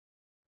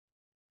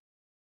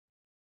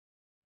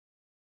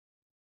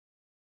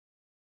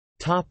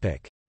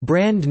 Topic: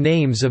 Brand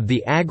names of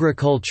the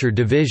agriculture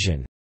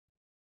division.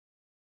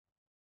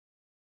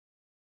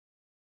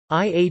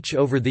 IH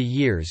over the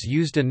years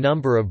used a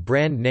number of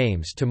brand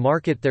names to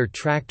market their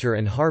tractor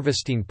and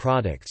harvesting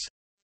products.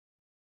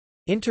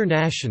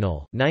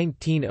 International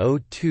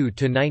 1902 to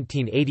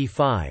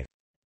 1985,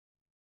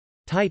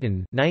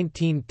 Titan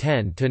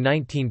 1910 to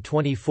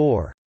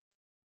 1924,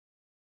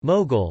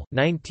 Mogul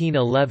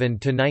 1911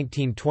 to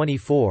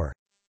 1924,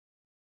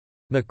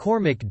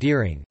 McCormick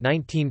Deering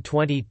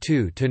 1922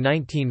 to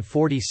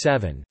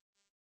 1947,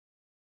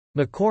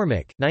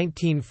 McCormick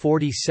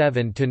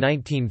 1947 to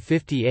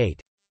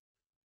 1958,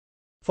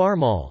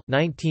 Farmall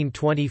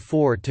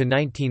 1924 to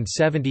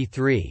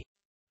 1973,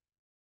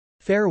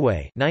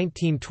 Fairway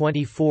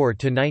 1924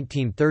 to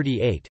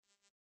 1938,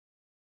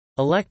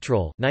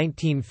 Electrall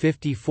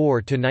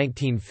 1954 to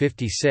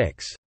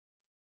 1956.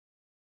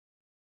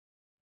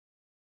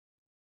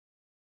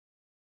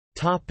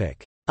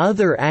 Topic: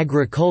 Other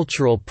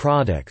agricultural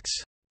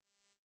products.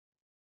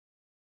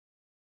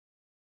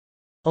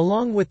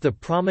 Along with the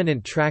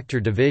prominent tractor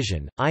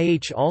division,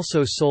 IH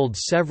also sold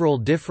several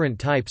different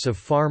types of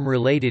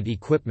farm-related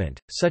equipment,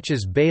 such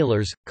as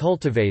balers,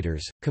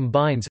 cultivators,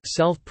 combines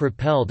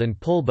self-propelled and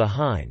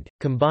pull-behind,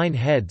 combine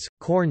heads,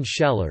 corn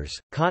shellers,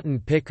 cotton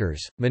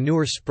pickers,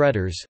 manure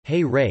spreaders,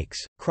 hay rakes,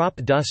 crop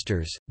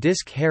dusters,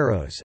 disc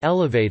harrows,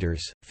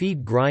 elevators,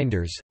 feed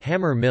grinders,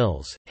 hammer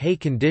mills, hay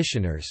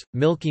conditioners,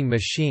 milking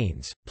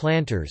machines,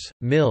 planters,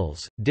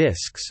 mills,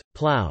 discs,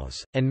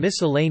 plows, and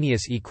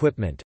miscellaneous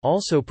equipment.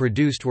 Also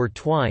produced were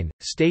twine,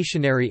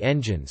 stationary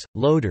engines,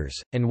 loaders,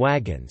 and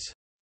wagons.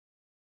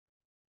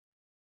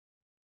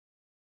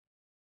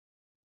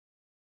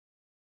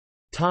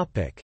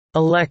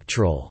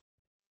 Electrall.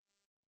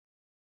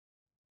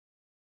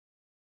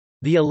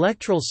 The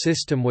Electrall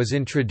system was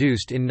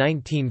introduced in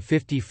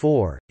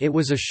 1954. It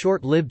was a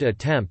short-lived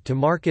attempt to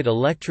market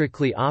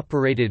electrically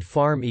operated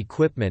farm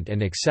equipment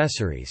and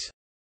accessories.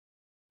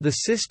 The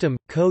system,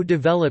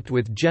 co-developed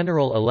with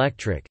General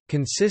Electric,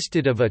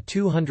 consisted of a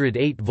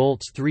 208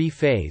 volts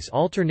 3-phase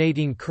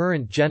alternating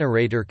current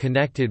generator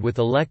connected with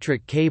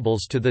electric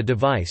cables to the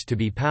device to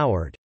be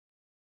powered.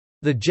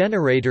 The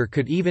generator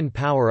could even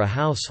power a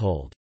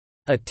household.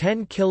 A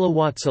 10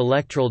 kW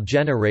Electrall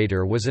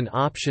generator was an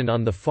option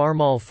on the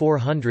Farmall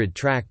 400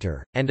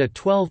 tractor, and a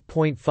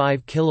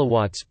 12.5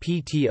 kW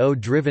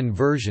PTO-driven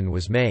version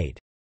was made.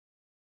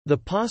 The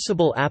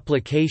possible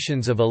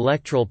applications of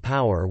Electrall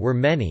power were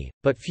many,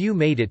 but few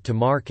made it to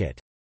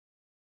market.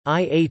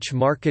 IH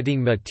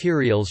marketing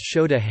materials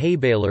showed a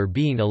haybaler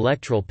being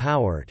Electrall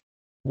powered.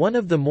 One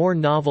of the more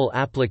novel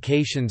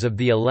applications of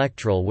the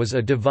Electrall was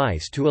a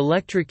device to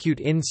electrocute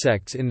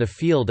insects in the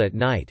field at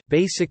night,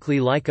 basically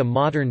like a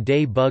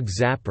modern-day bug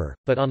zapper,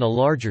 but on a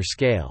larger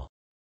scale.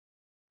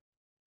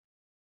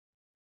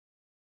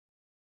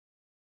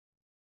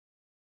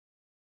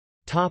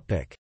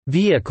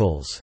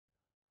 Vehicles.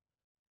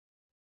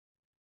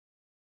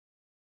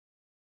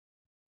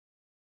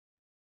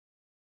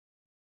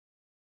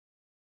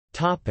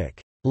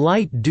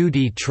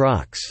 Light-duty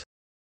trucks.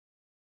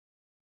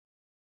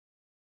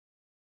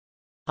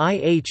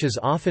 IH is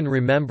often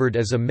remembered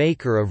as a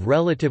maker of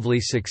relatively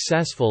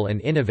successful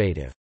and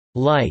innovative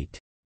light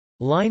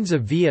lines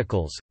of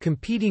vehicles,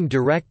 competing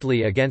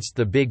directly against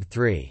the Big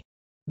Three.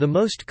 The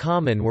most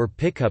common were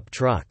pickup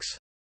trucks.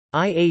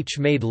 IH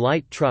made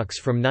light trucks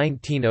from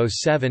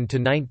 1907 to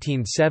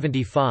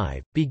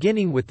 1975,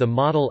 beginning with the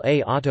Model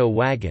A Auto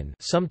Wagon,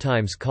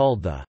 sometimes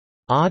called the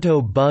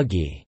Auto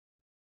Buggy.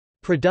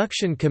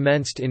 Production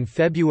commenced in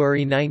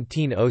February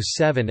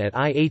 1907 at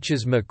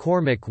IH's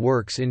McCormick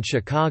Works in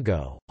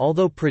Chicago,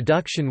 although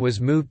production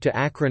was moved to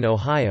Akron,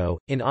 Ohio,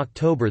 in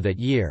October that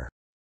year.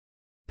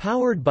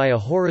 Powered by a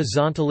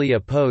horizontally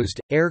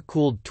opposed,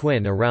 air-cooled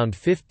twin around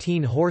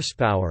 15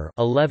 horsepower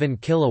 11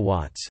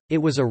 kilowatts, it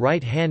was a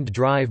right-hand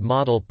drive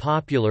model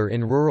popular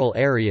in rural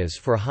areas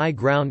for high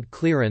ground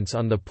clearance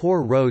on the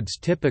poor roads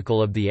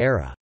typical of the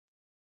era.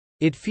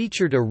 It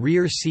featured a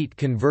rear seat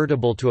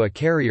convertible to a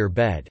carrier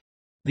bed.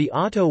 The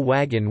Auto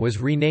Wagon was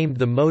renamed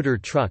the Motor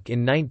Truck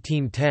in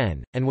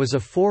 1910, and was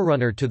a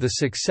forerunner to the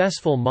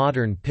successful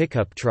modern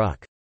pickup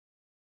truck.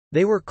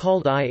 They were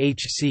called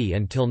IHC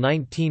until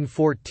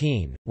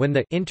 1914, when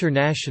the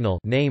 «International»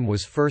 name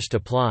was first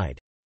applied.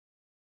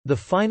 The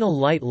final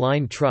light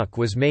line truck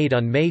was made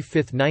on May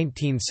 5,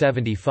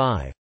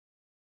 1975.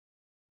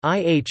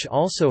 IH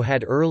also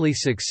had early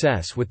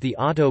success with the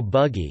Auto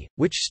Buggy,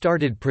 which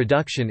started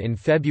production in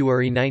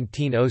February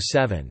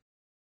 1907.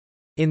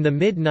 In the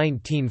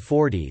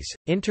mid-1940s,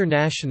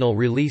 International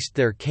released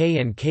their K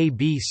and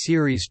KB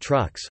series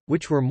trucks,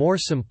 which were more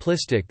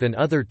simplistic than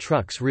other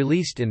trucks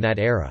released in that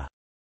era.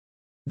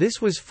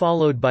 This was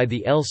followed by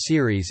the L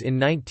series in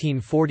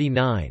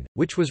 1949,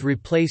 which was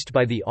replaced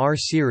by the R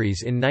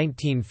series in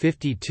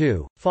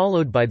 1952,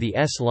 followed by the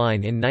S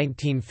line in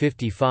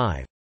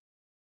 1955.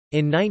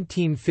 In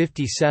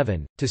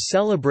 1957, to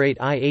celebrate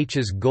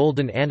IH's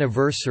golden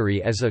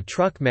anniversary as a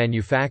truck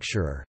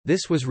manufacturer,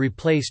 this was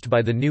replaced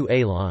by the new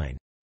A line.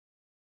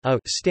 A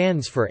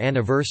stands for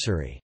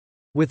anniversary.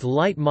 With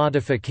light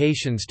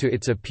modifications to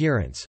its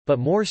appearance, but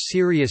more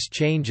serious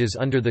changes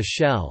under the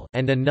shell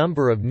and a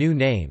number of new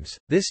names,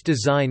 this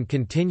design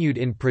continued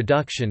in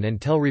production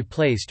until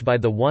replaced by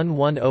the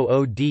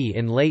 1100D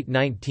in late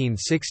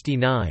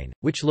 1969,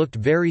 which looked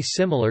very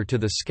similar to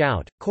the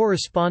Scout,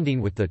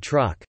 corresponding with the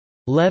truck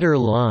letter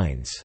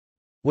lines,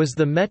 was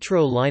the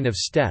Metro line of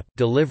step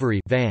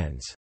delivery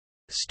vans.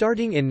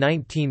 Starting in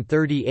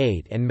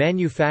 1938 and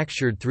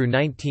manufactured through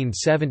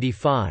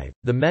 1975,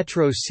 the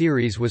Metro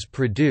series was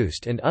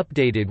produced and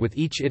updated with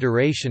each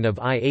iteration of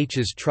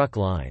IH's truck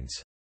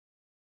lines.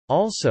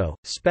 Also,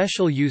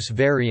 special-use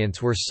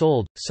variants were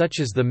sold, such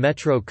as the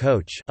Metro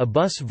Coach, a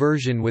bus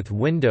version with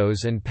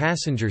windows and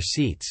passenger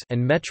seats,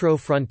 and Metro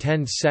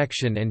Frontend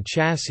section and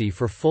chassis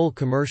for full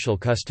commercial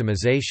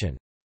customization.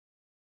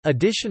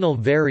 Additional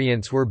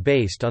variants were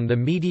based on the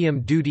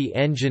medium-duty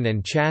engine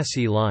and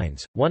chassis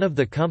lines. One of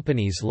the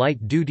company's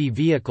light-duty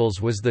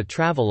vehicles was the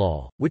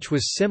Travelall, which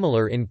was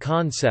similar in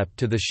concept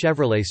to the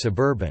Chevrolet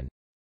Suburban.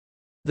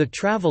 The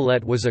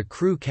Travelette was a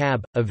crew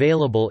cab,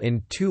 available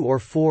in 2- or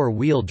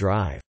 4-wheel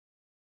drive.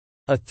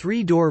 A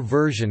 3-door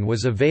version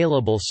was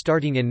available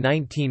starting in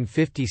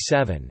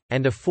 1957,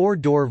 and a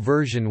 4-door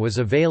version was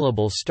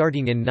available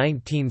starting in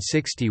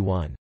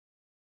 1961.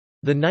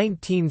 The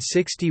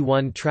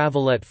 1961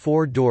 Travelette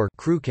 4-door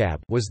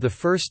crewcab was the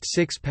first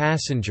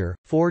 6-passenger,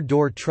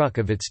 4-door truck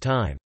of its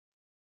time.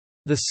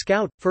 The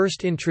Scout,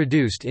 first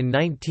introduced in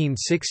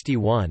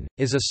 1961,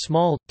 is a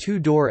small,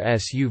 2-door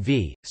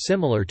SUV,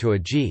 similar to a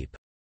Jeep.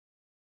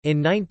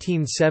 In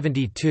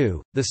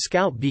 1972, the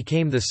Scout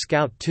became the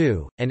Scout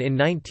II, and in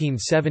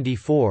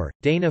 1974,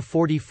 Dana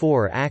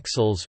 44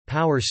 axles,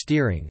 power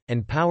steering,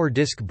 and power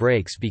disc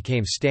brakes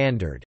became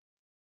standard.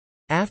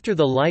 After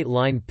the light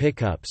line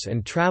pickups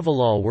and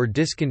Travelall were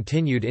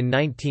discontinued in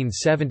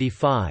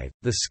 1975,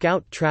 the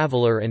Scout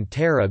Traveler and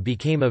Terra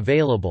became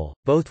available,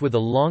 both with a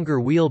longer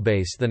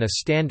wheelbase than a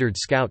standard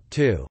Scout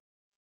II.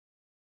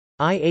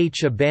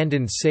 IH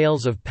abandoned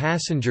sales of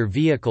passenger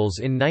vehicles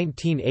in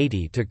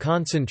 1980 to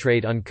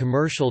concentrate on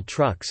commercial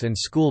trucks and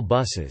school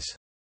buses.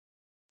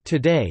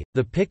 Today,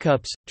 the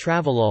pickups,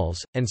 Travelalls,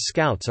 and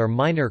Scouts are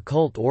minor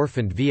cult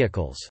orphaned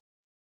vehicles.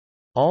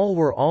 All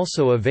were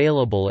also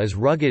available as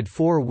rugged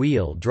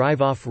 4-wheel drive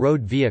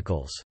off-road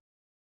vehicles.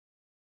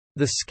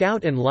 The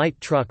Scout and light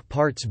truck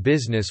parts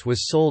business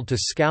was sold to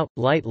Scout –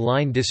 Light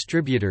Line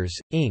Distributors,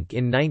 Inc.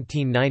 in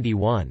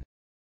 1991.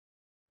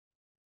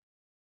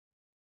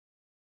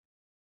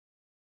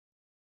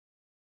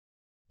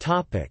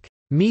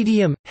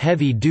 Medium –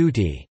 heavy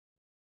duty.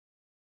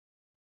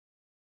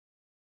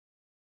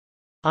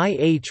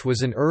 IH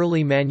was an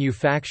early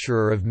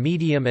manufacturer of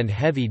medium and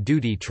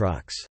heavy-duty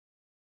trucks.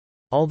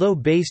 Although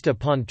based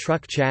upon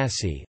truck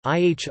chassis,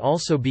 IH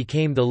also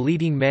became the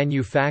leading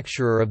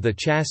manufacturer of the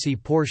chassis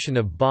portion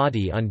of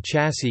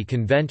body-on-chassis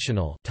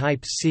conventional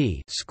Type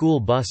C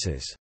school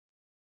buses.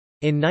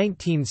 In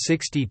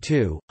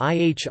 1962,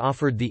 IH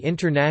offered the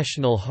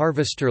International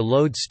Harvester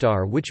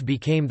Loadstar, which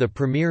became the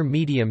premier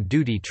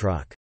medium-duty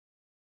truck.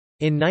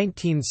 In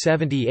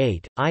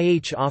 1978,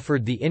 IH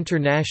offered the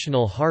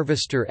International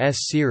Harvester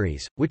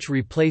S-Series, which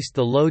replaced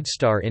the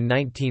Loadstar in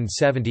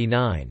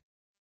 1979.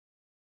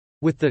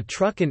 With the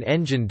truck and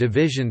engine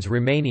divisions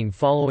remaining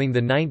following the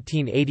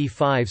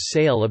 1985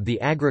 sale of the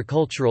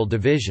agricultural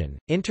division,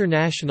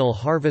 International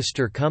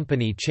Harvester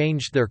Company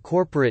changed their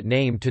corporate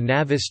name to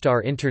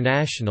Navistar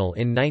International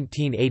in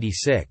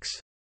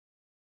 1986.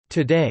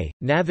 Today,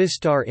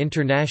 Navistar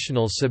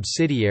International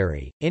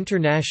subsidiary,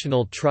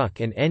 International Truck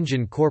and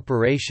Engine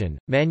Corporation,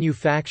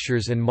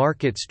 manufactures and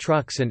markets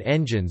trucks and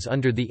engines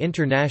under the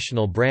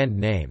International brand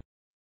name.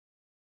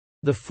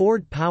 The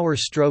Ford Power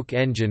Stroke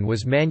engine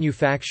was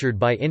manufactured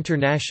by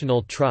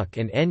International Truck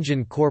and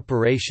Engine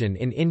Corporation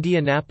in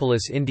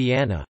Indianapolis,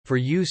 Indiana, for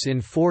use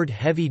in Ford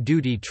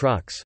heavy-duty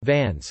trucks,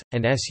 vans,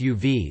 and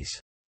SUVs.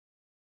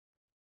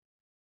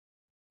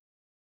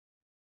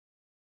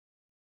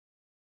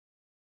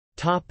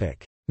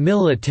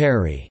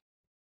 Military.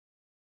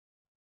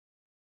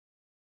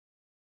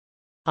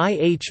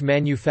 IH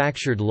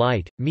manufactured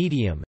light,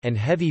 medium, and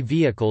heavy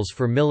vehicles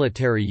for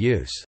military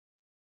use.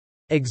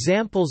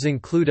 Examples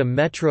include a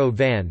Metro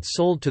van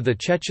sold to the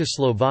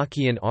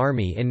Czechoslovakian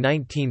Army in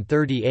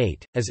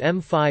 1938, as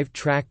M5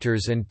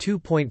 tractors and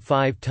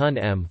 2.5-ton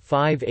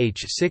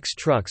M5H6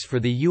 trucks for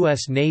the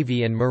U.S.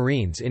 Navy and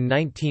Marines in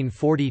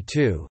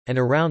 1942, and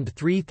around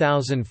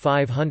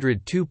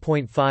 3,500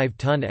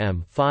 2.5-ton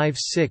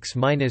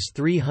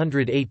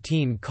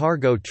M56-318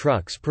 cargo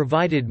trucks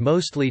provided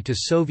mostly to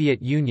Soviet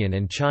Union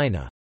and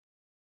China.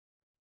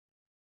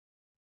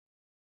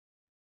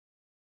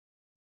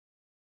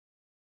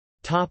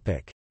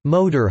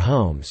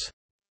 Motorhomes.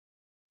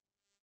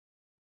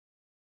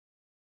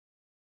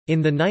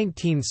 In the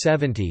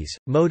 1970s,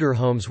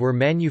 motorhomes were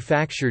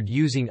manufactured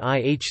using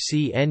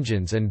IHC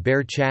engines and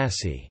bare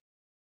chassis.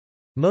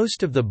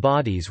 Most of the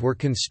bodies were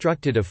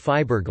constructed of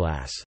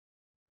fiberglass.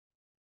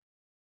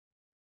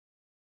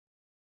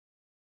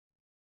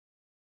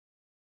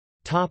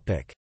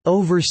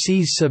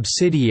 Overseas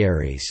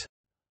subsidiaries.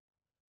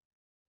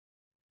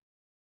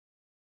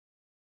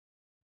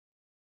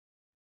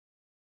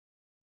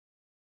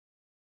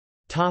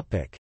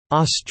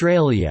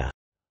 Australia.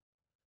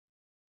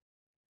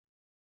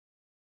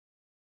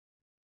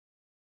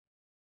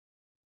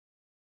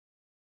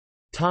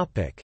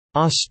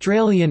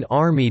 Australian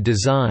Army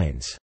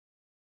designs.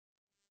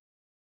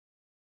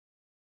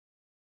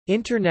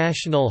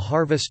 International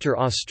Harvester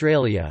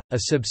Australia,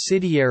 a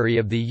subsidiary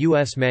of the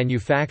U.S.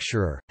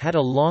 manufacturer, had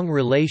a long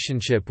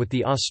relationship with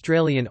the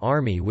Australian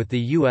Army, with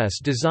the U.S.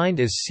 designed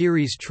as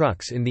series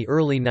trucks in the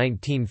early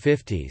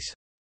 1950s.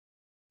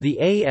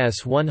 The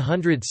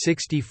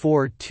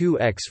AS-164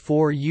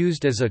 2X4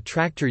 used as a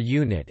tractor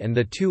unit and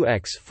the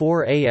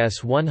 2X4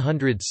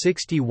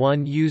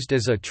 AS-161 used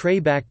as a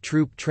trayback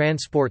troop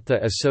transport.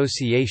 The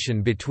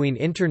association between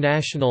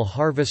International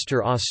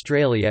Harvester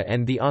Australia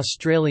and the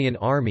Australian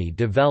Army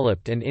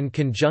developed, and in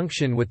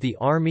conjunction with the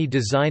Army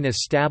Design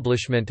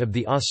Establishment of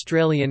the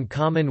Australian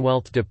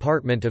Commonwealth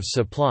Department of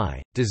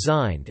Supply,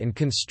 designed and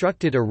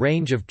constructed a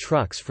range of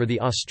trucks for the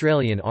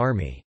Australian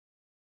Army.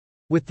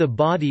 With the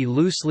body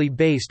loosely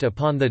based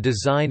upon the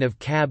design of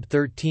Cab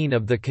 13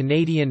 of the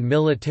Canadian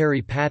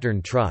military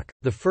pattern truck,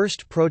 the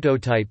first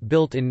prototype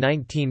built in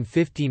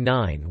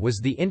 1959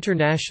 was the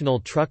International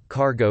Truck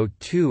Cargo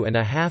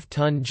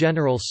 2.5-ton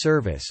General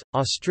Service,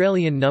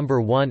 Australian No.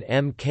 1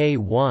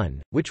 Mk1,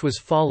 which was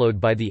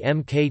followed by the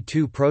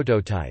Mk2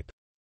 prototype.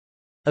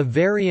 A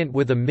variant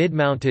with a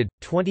mid-mounted,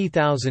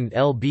 20,000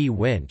 lb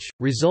winch,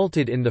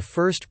 resulted in the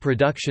first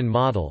production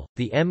model,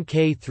 the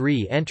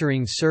Mk3,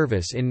 entering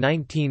service in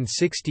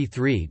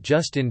 1963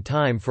 just in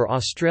time for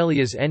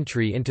Australia's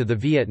entry into the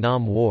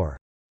Vietnam War.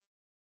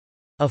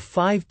 A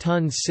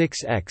 5-ton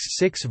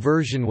 6x6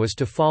 version was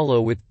to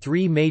follow with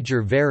three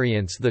major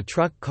variants: the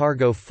Truck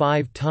Cargo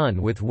 5-ton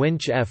with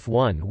winch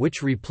F1,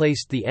 which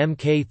replaced the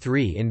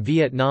Mk3 in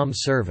Vietnam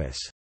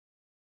service.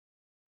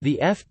 The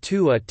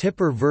F2, a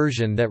tipper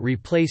version that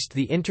replaced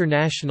the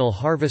International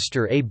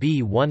Harvester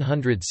AB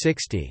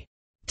 160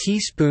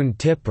 teaspoon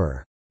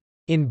tipper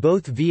in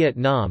both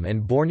Vietnam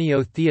and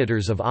Borneo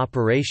theaters of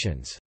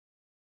operations.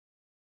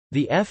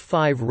 The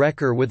F5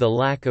 wrecker, with a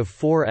lack of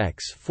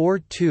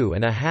 4x4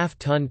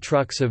 2.5-ton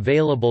trucks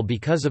available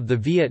because of the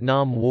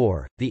Vietnam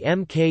War. The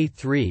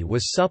Mk3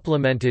 was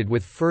supplemented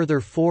with further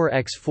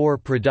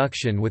 4x4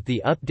 production with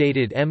the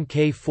updated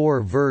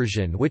Mk4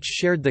 version, which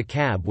shared the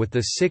cab with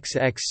the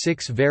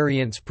 6x6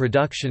 variants.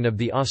 Production of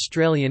the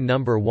Australian No.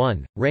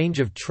 1 range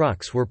of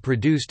trucks were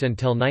produced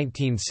until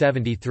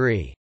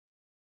 1973.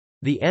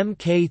 The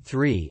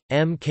Mk3,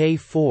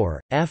 Mk4,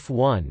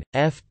 F1,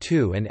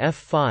 F2 and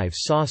F5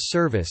 saw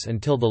service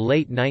until the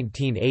late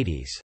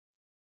 1980s.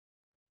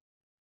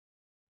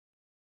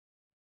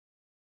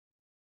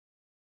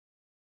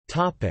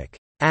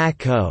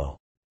 ACCO.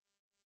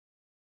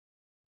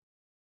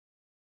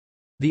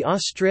 The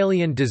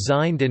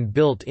Australian-designed and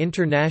built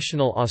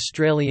International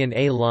Australian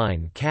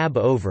A-Line Cab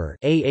Over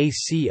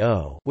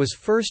 (AACO) was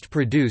first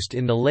produced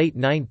in the late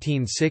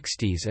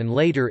 1960s and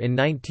later in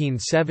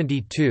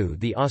 1972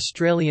 the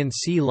Australian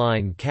Sea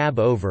Line Cab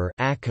Over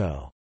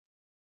 (ACCO).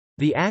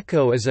 The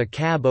ACCO is a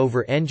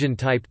cab-over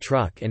engine-type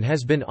truck and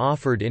has been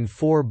offered in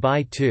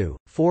 4x2,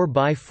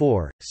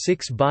 4x4,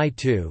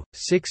 6x2,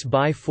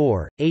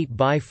 6x4,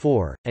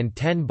 8x4, and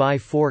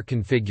 10x4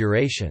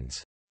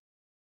 configurations.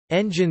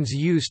 Engines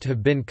used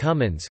have been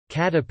Cummins,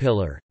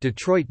 Caterpillar,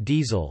 Detroit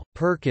Diesel,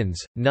 Perkins,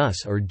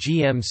 Nuss or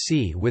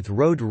GMC with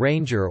Road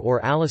Ranger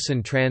or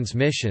Allison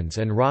transmissions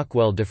and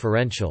Rockwell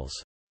differentials.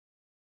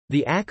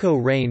 The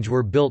ACCO range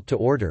were built to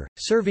order,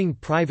 serving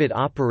private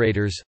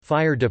operators,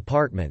 fire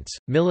departments,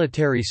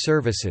 military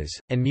services,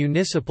 and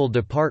municipal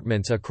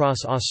departments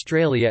across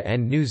Australia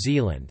and New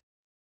Zealand.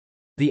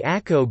 The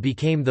ACCO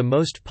became the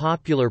most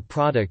popular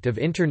product of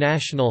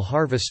International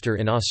Harvester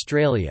in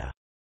Australia.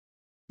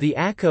 The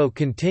ACCO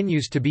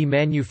continues to be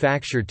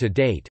manufactured to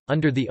date,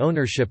 under the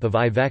ownership of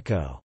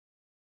Iveco.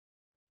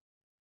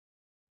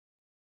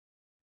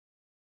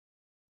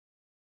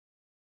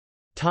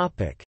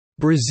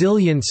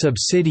 Brazilian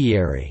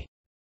subsidiary.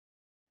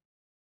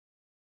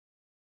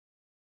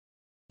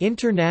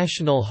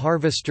 International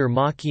Harvester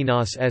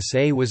Máquinas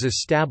SA was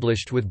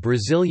established with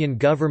Brazilian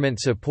government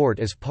support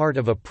as part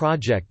of a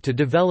project to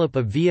develop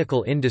a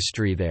vehicle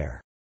industry there.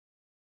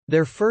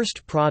 Their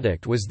first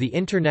product was the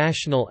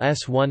International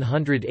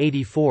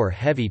S184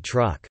 heavy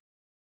truck.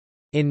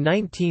 In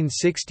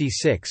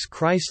 1966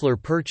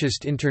 Chrysler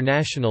purchased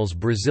International's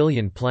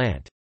Brazilian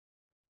plant.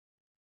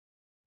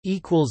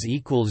 ==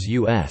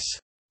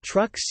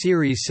 Truck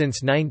series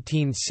since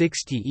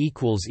 1960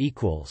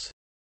 ==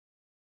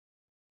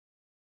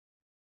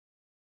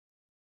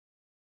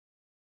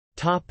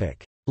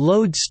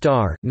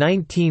 Loadstar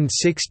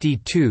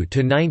 1962 to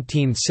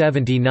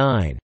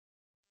 1979.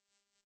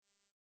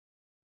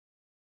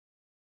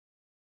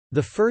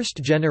 The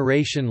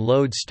first-generation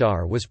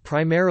Loadstar was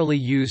primarily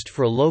used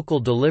for local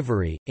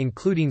delivery,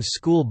 including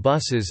school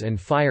buses and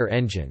fire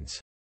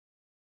engines.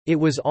 It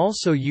was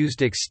also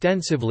used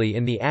extensively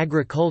in the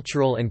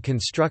agricultural and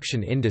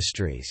construction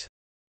industries.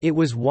 It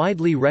was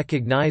widely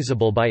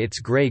recognizable by its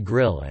gray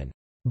grille and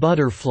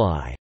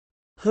butterfly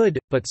hood,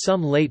 but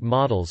some late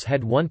models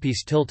had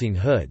one-piece tilting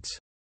hoods.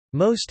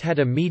 Most had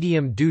a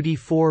medium-duty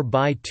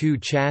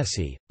 4x2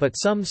 chassis, but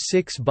some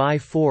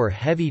 6x4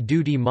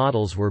 heavy-duty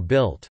models were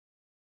built.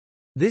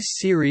 This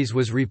series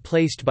was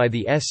replaced by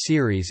the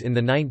S-Series in the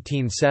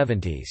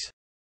 1970s.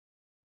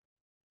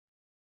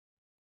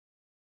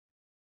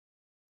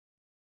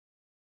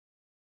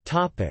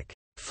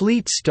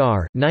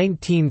 Fleetstar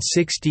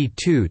 1962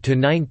 to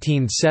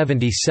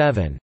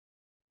 1977.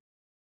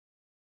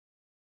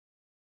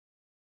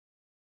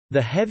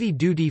 The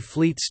heavy-duty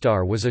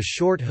Fleetstar was a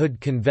short-hood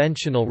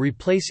conventional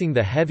replacing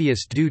the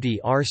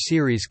heaviest-duty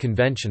R-Series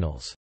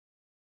conventionals.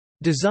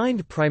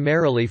 Designed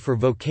primarily for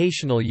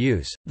vocational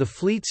use, the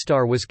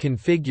Fleetstar was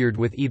configured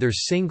with either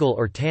single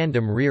or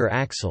tandem rear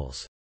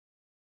axles.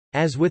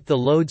 As with the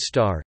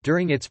Loadstar,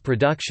 during its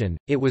production,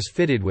 it was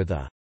fitted with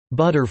a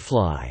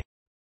butterfly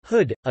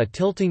hood. A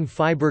tilting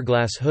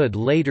fiberglass hood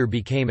later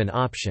became an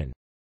option.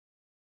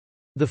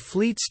 The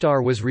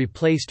Fleetstar was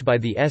replaced by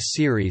the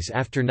S-Series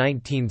after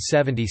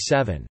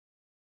 1977.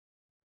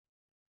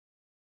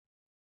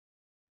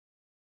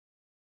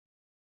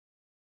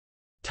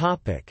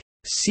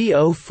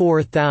 CO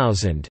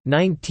 4000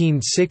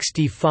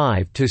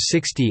 1965 to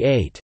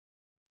 68.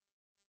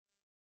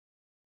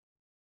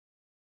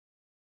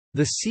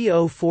 The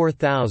CO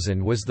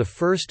 4000 was the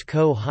first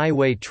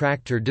co-highway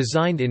tractor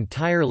designed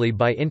entirely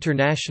by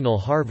International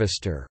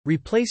Harvester,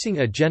 replacing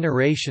a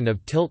generation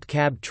of tilt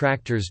cab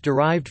tractors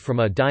derived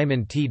from a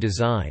Diamond T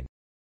design.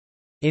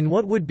 In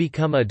what would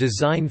become a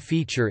design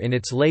feature in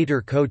its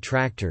later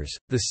co-tractors,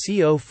 the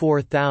CO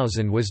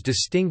 4000 was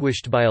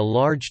distinguished by a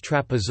large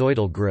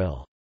trapezoidal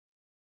grille.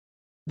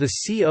 The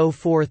CO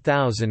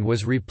 4000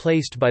 was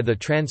replaced by the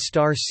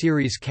Transtar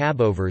series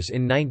cabovers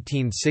in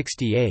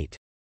 1968.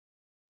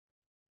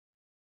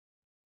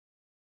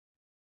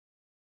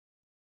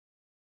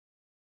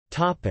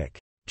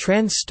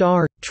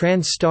 Transtar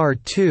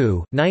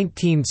II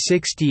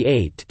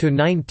 1968 to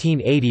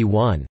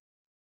 1981.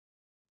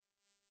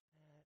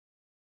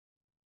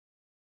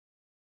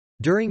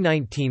 During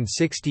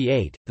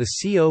 1968, the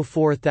CO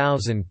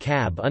 4000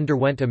 cab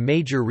underwent a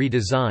major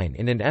redesign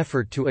in an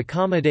effort to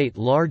accommodate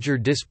larger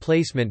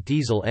displacement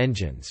diesel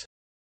engines.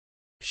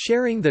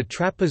 Sharing the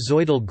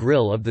trapezoidal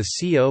grille of the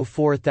CO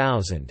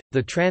 4000,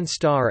 the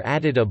Transtar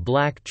added a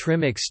black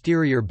trim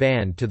exterior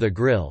band to the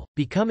grille,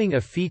 becoming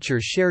a feature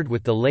shared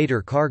with the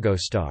later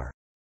Cargostar.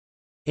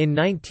 In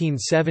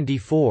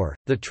 1974,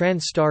 the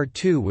Transtar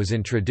II was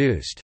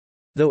introduced.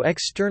 Though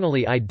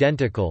externally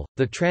identical,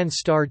 the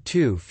Transtar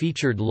II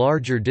featured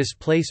larger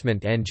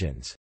displacement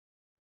engines.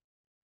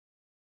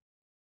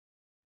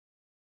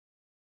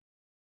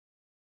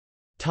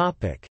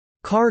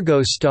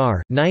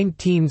 Cargostar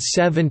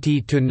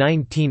 1970 to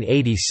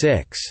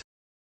 1986.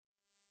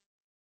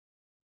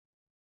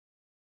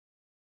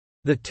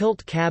 The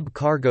tilt cab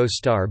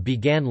Cargostar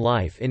began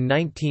life in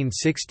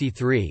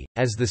 1963,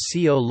 as the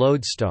CO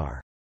Loadstar.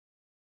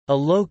 A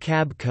low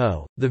cab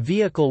Co., the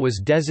vehicle was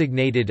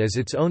designated as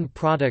its own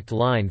product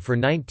line for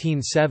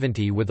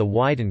 1970 with a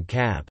widened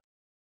cab.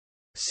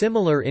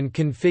 Similar in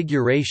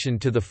configuration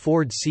to the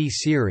Ford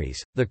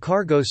C-Series, the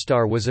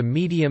Cargostar was a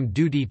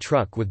medium-duty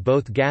truck with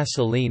both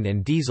gasoline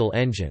and diesel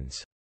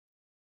engines.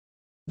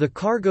 The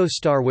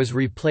Cargostar was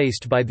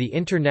replaced by the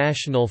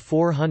International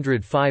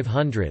 400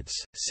 500s,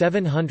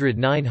 700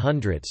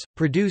 900s,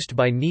 produced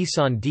by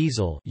Nissan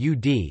Diesel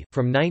 (UD)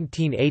 from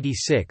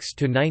 1986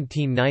 to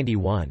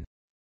 1991.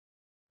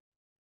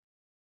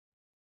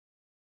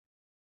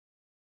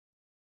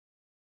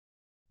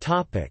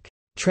 Topic: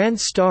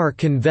 Transtar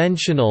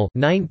Conventional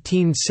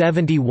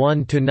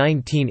 1971 to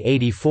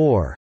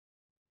 1984.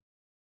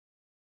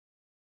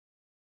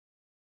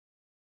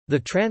 The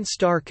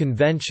Transtar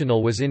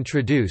Conventional was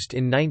introduced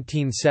in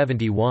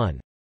 1971.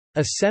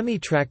 A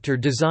semi-tractor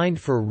designed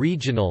for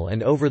regional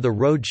and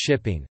over-the-road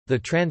shipping, the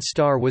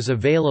Transtar was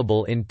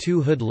available in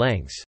 2 hood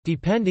lengths,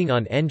 depending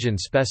on engine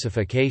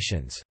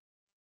specifications.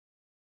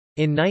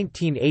 In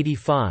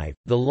 1985,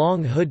 the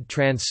long hood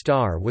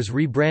Transtar was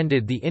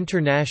rebranded the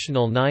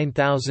International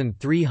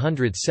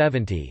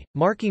 9370,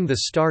 marking the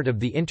start of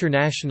the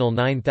International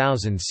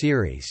 9000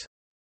 series.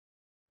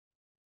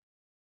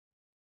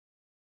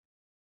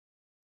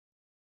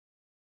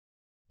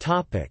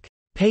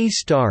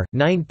 Paystar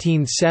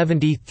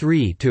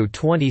 1973 to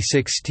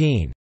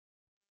 2016.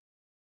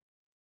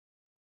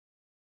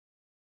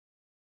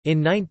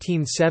 In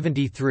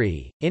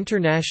 1973,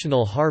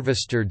 International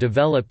Harvester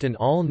developed an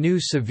all-new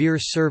severe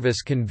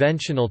service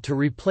conventional to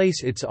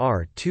replace its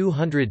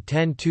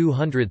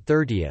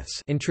R210-230s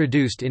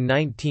introduced in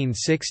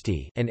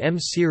 1960 and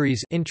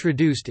M-Series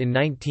introduced in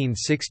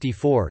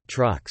 1964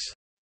 trucks.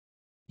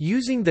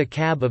 Using the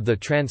cab of the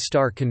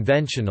Transtar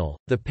Conventional,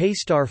 the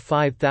Paystar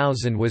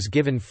 5000 was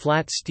given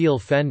flat steel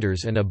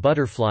fenders and a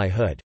butterfly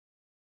hood.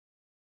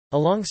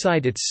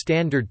 Alongside its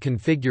standard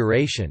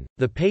configuration,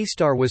 the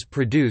Paystar was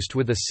produced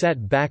with a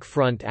set back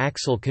front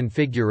axle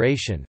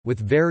configuration, with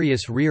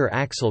various rear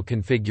axle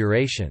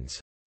configurations.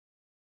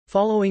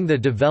 Following the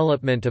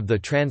development of the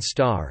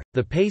Transtar,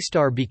 the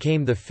Paystar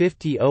became the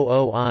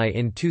 5000i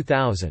in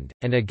 2000,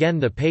 and again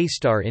the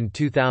Paystar in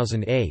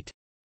 2008.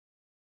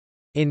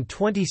 In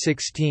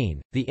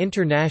 2016, the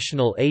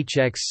International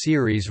HX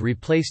series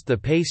replaced the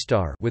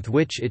Paystar with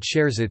which it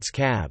shares its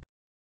cab.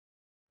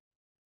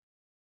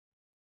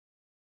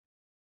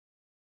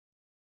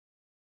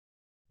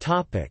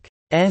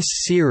 S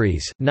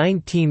series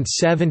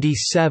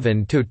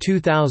 1977 to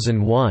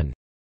 2001.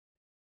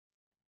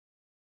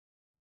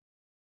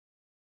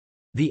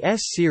 The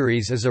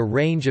S-Series is a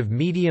range of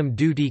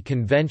medium-duty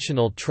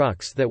conventional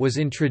trucks that was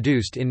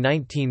introduced in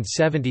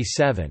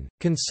 1977,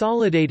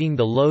 consolidating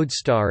the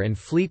Loadstar and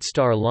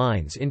Fleetstar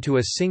lines into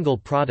a single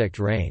product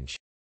range.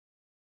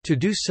 To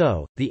do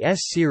so, the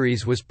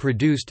S-Series was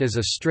produced as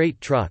a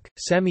straight truck,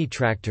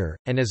 semi-tractor,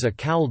 and as a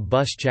cowled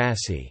bus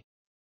chassis.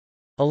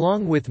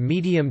 Along with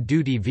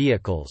medium-duty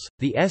vehicles,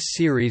 the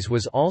S-Series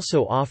was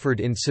also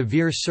offered in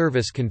severe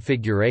service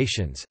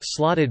configurations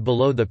slotted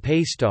below the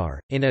Paystar.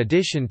 In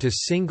addition to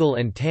single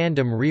and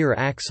tandem rear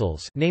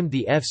axles named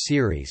the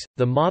F-Series,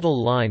 the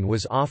model line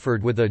was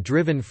offered with a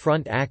driven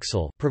front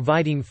axle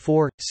providing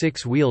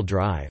 4/6-wheel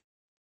drive.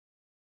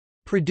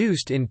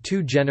 Produced in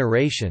 2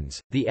 generations,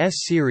 the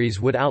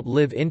S-Series would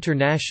outlive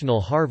International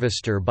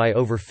Harvester by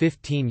over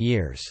 15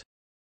 years.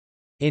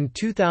 In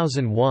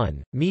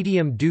 2001,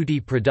 medium-duty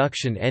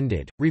production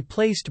ended,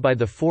 replaced by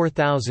the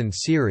 4000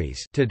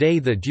 series, today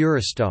the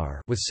Durastar,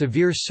 with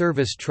severe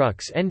service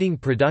trucks ending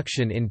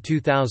production in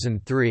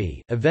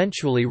 2003,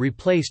 eventually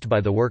replaced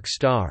by the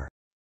Workstar.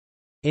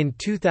 In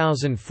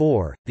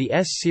 2004, the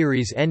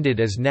S-Series ended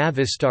as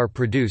Navistar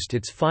produced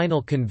its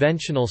final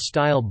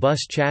conventional-style bus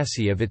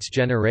chassis of its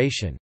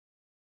generation.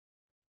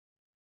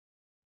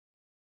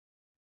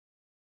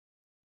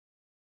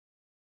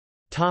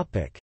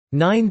 Topic: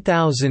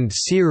 9000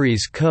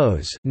 series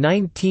COEs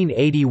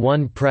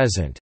 1981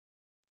 present.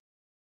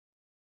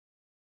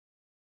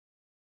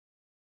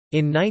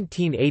 In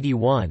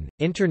 1981,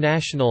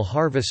 International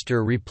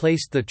Harvester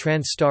replaced the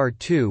Transtar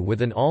II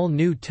with an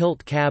all-new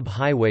tilt cab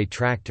highway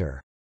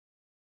tractor.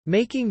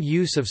 Making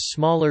use of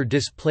smaller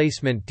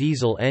displacement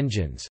diesel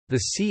engines, the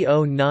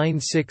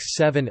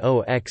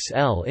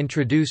CO9670XL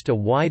introduced a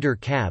wider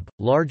cab,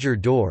 larger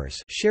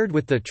doors shared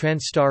with the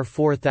Transtar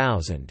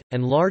 4000,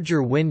 and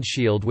larger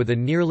windshield with a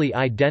nearly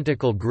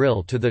identical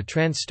grille to the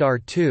Transtar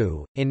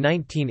II. In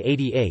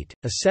 1988,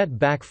 a set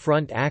back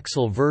front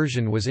axle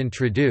version was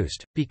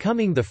introduced,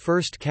 becoming the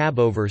first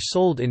cabover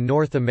sold in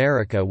North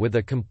America with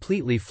a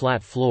completely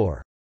flat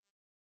floor.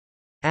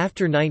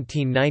 After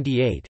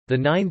 1998, the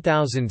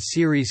 9000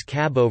 series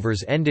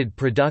cabovers ended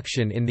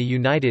production in the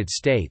United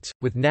States,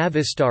 with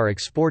Navistar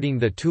exporting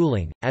the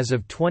tooling. As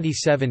of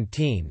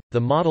 2017,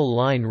 the model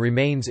line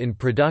remains in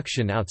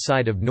production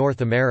outside of North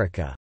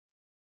America.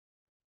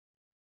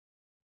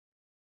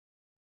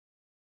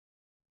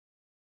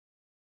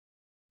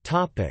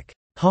 Topic: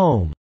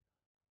 Home.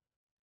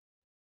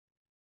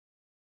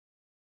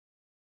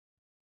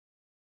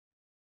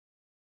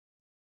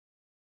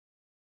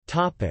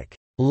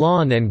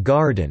 Lawn and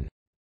garden.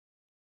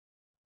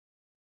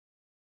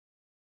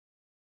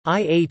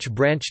 IH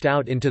branched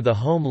out into the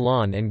home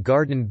lawn and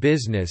garden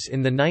business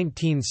in the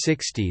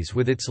 1960s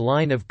with its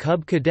line of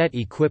Cub Cadet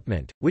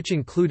equipment, which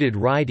included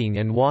riding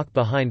and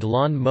walk-behind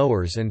lawn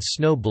mowers and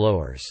snow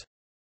blowers.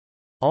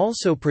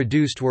 Also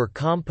produced were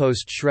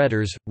compost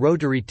shredders,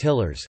 rotary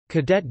tillers,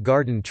 cadet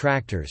garden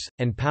tractors,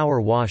 and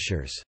power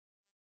washers.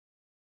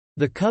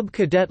 The Cub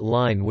Cadet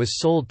line was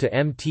sold to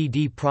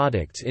MTD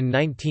Products in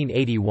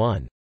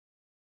 1981.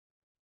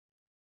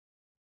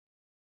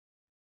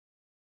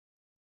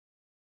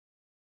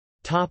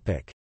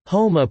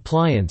 Home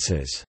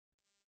appliances.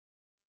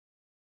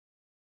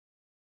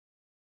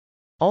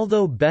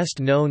 Although best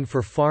known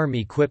for farm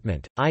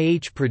equipment,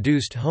 IH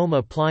produced home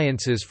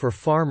appliances for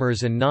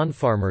farmers and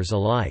non-farmers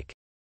alike.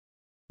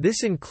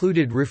 This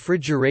included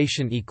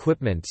refrigeration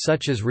equipment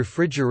such as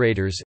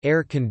refrigerators,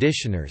 air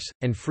conditioners,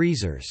 and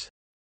freezers.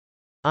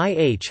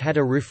 IH had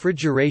a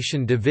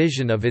refrigeration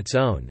division of its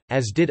own,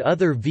 as did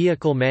other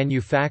vehicle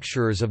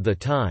manufacturers of the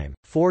time.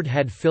 Ford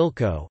had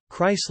Philco,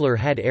 Chrysler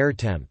had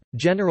AirTemp,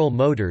 General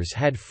Motors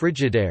had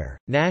Frigidaire,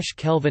 Nash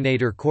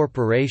Kelvinator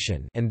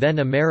Corporation and then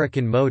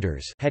American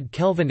Motors had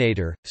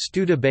Kelvinator,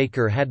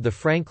 Studebaker had the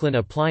Franklin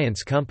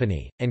Appliance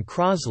Company, and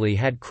Crosley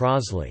had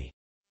Crosley.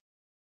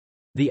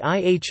 The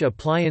IH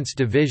appliance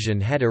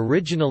division had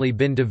originally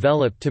been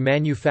developed to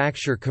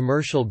manufacture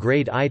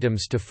commercial-grade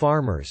items to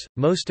farmers,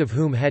 most of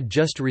whom had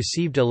just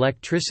received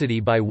electricity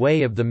by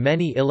way of the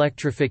many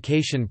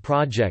electrification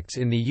projects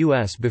in the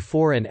U.S.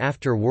 before and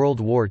after World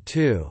War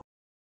II.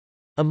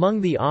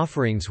 Among the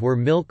offerings were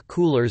milk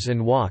coolers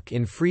and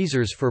walk-in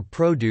freezers for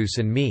produce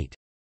and meat.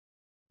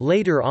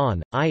 Later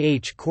on,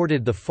 IH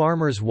courted the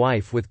farmer's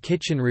wife with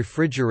kitchen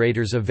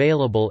refrigerators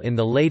available in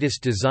the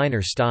latest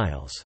designer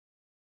styles.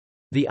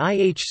 The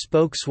IH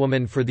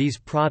spokeswoman for these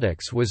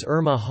products was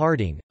Irma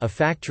Harding, a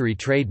factory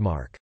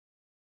trademark.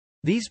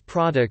 These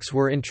products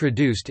were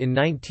introduced in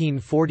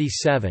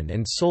 1947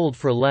 and sold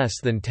for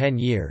less than 10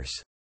 years.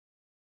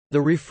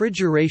 The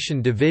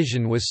refrigeration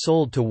division was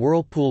sold to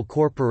Whirlpool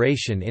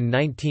Corporation in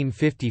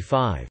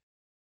 1955.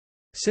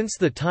 Since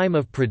the time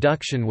of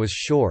production was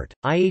short,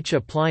 IH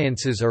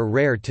appliances are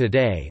rare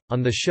today.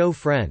 On the show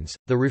Friends,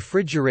 the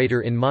refrigerator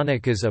in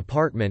Monica's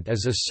apartment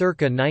is a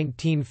circa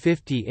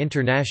 1950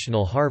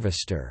 International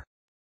Harvester.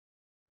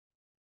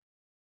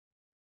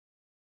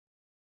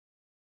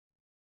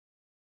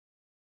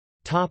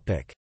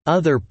 Topic: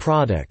 Other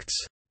products.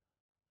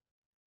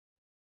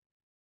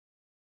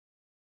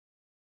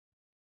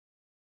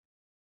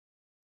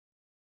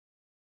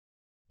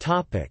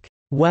 Topic: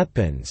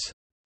 Weapons.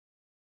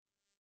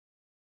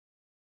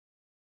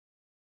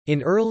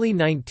 In early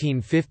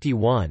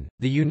 1951,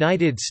 the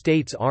United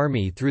States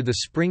Army through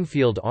the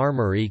Springfield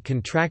Armory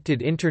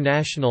contracted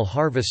International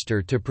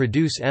Harvester to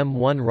produce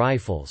M1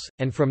 rifles,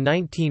 and from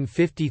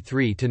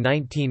 1953 to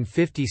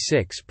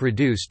 1956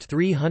 produced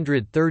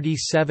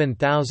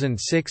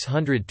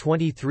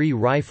 337,623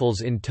 rifles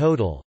in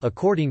total,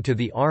 according to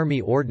the Army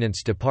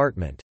Ordnance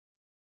Department.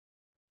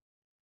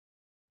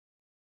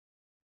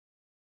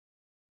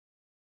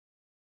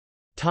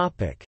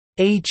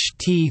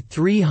 HT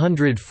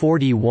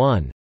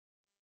 341.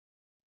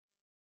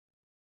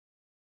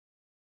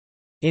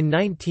 In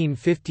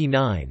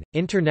 1959,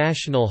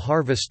 International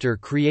Harvester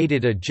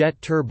created a jet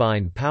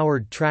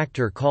turbine-powered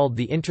tractor called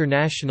the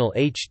International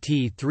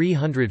HT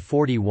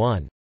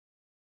 341.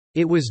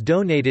 It was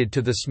donated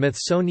to the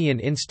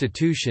Smithsonian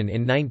Institution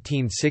in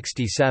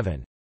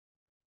 1967.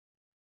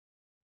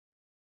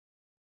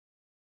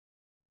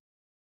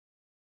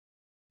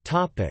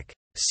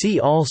 See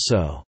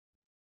also: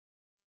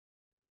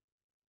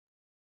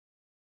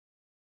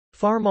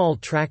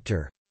 Farmall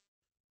tractor,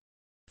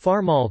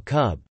 Farmall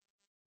Cub,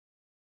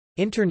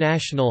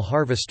 International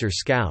Harvester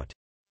Scout,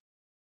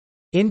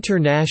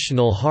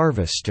 International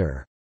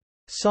Harvester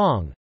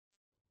song,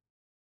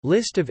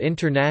 List of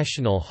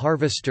International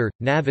Harvester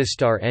 –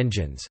 Navistar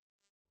engines,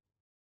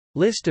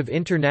 List of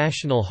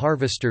International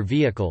Harvester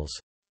vehicles,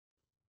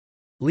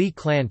 Lee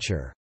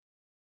Clancher.